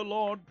we give the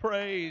Lord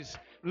praise?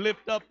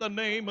 Lift up the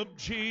name of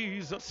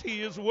Jesus.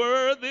 He is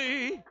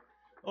worthy.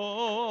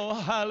 Oh,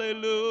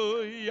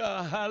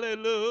 hallelujah.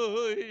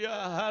 Hallelujah.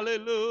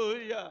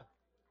 Hallelujah.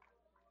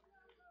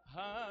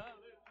 Hallelujah.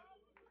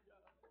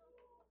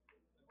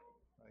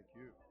 Thank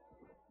you.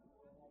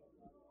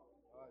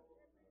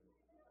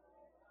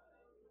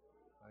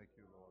 Thank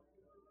you, Lord.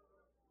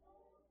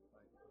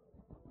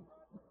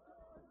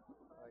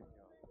 Thank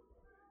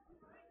you.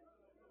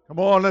 Come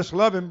on, let's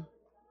love Him.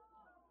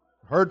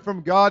 Heard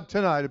from God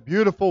tonight. A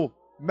beautiful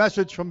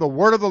message from the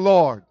Word of the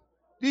Lord.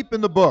 Deep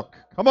in the book.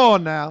 Come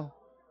on now.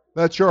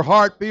 Let your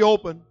heart be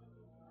open.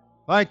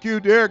 Thank you,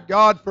 dear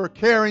God, for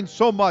caring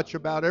so much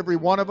about every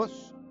one of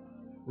us.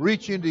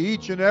 Reaching to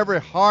each and every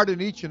heart and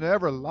each and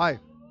every life.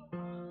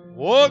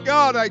 Oh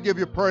God, I give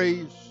you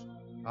praise.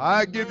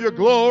 I give you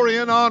glory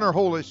and honor,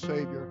 Holy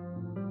Savior.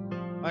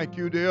 Thank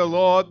you, dear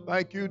Lord.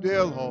 Thank you,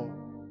 dear Lord.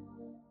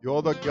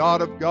 You're the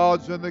God of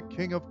gods and the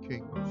King of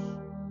kings.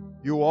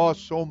 You are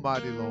so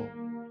mighty, Lord.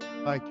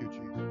 Thank you,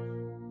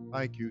 Jesus.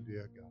 Thank you,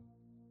 dear God.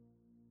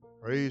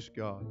 Praise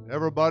God.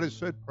 Everybody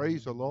said,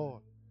 praise the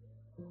Lord.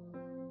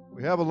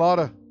 We have a lot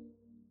of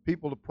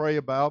people to pray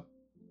about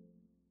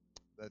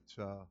that's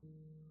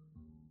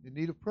in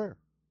need of prayer.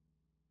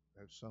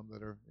 We have some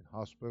that are in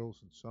hospitals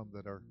and some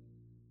that are.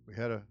 We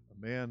had a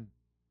man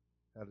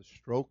had a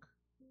stroke,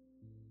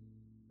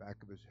 back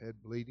of his head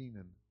bleeding,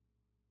 and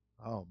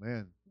oh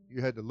man,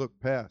 you had to look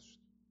past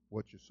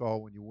what you saw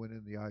when you went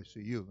in the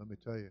ICU. Let me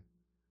tell you,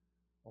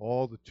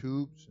 all the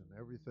tubes and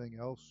everything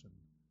else,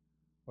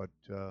 but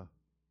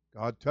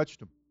God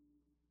touched him.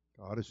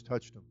 God has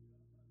touched him,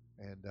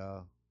 and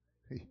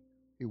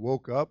he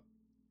woke up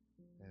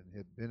and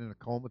had been in a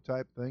coma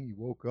type thing. He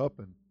woke up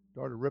and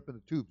started ripping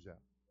the tubes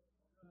out.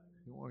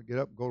 He wanted to get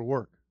up and go to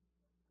work.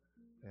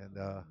 And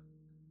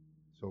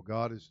so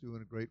God is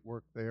doing a great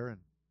work there. And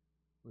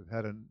we've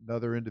had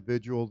another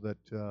individual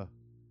that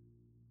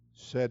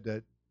said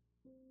that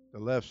the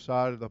left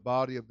side of the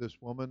body of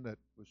this woman that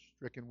was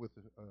stricken with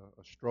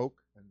a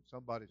stroke, and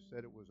somebody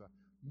said it was a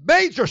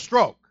major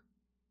stroke.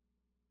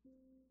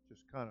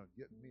 Just kind of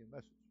getting me a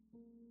message.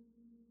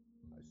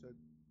 I said,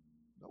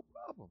 no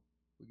problem.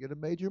 We get a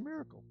major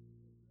miracle.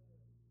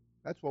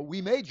 That's what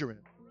we major in.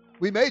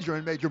 We major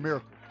in major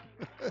miracles.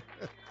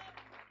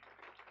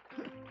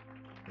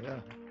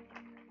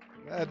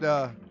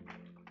 Yeah.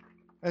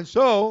 And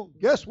so,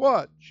 guess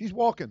what? She's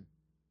walking.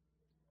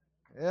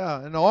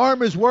 Yeah, and the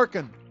arm is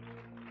working.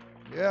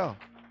 Yeah.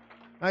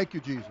 Thank you,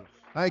 Jesus.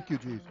 Thank you,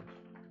 Jesus.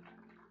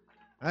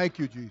 Thank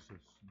you, Jesus.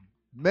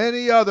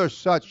 Many other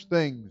such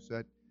things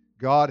that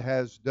God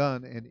has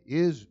done and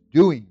is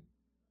doing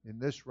in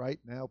this right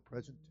now,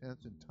 present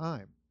tense and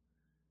time.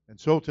 And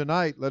so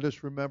tonight, let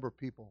us remember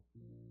people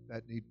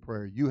that need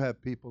prayer. You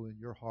have people in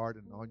your heart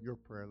and on your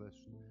prayer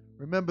list.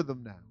 Remember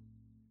them now.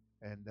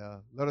 And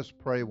let us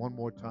pray one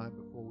more time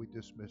before we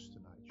dismiss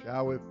tonight.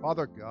 Shall we?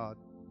 Father God,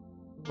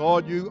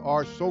 Lord, you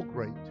are so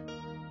great.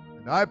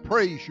 And I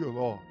praise you,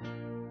 Lord.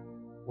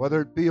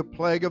 Whether it be a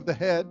plague of the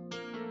head,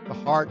 the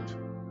heart,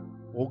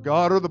 O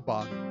God, or the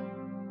body,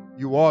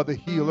 you are the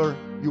healer.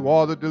 You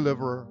are the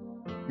deliverer.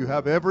 You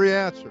have every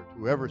answer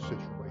to every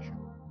situation.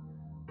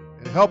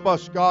 And help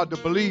us, God, to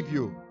believe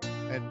you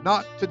and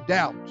not to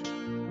doubt,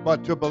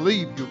 but to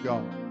believe you,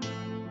 God.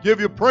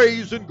 Give you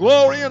praise and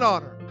glory and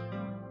honor.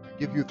 I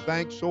give you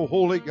thanks, O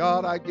holy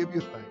God, I give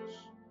you thanks.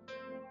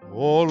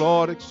 Oh,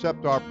 Lord,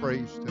 accept our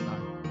praise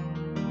tonight.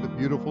 In the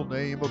beautiful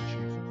name of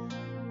Jesus.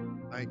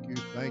 Thank you,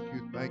 thank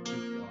you, thank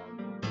you,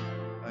 God.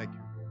 Thank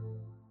you.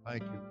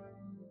 Thank you.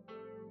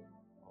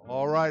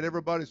 All right,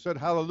 everybody said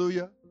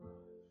hallelujah.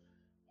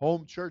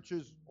 Home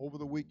churches over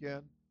the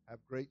weekend have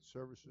great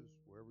services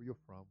wherever you're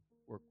from.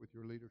 Work with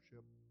your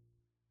leadership.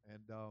 And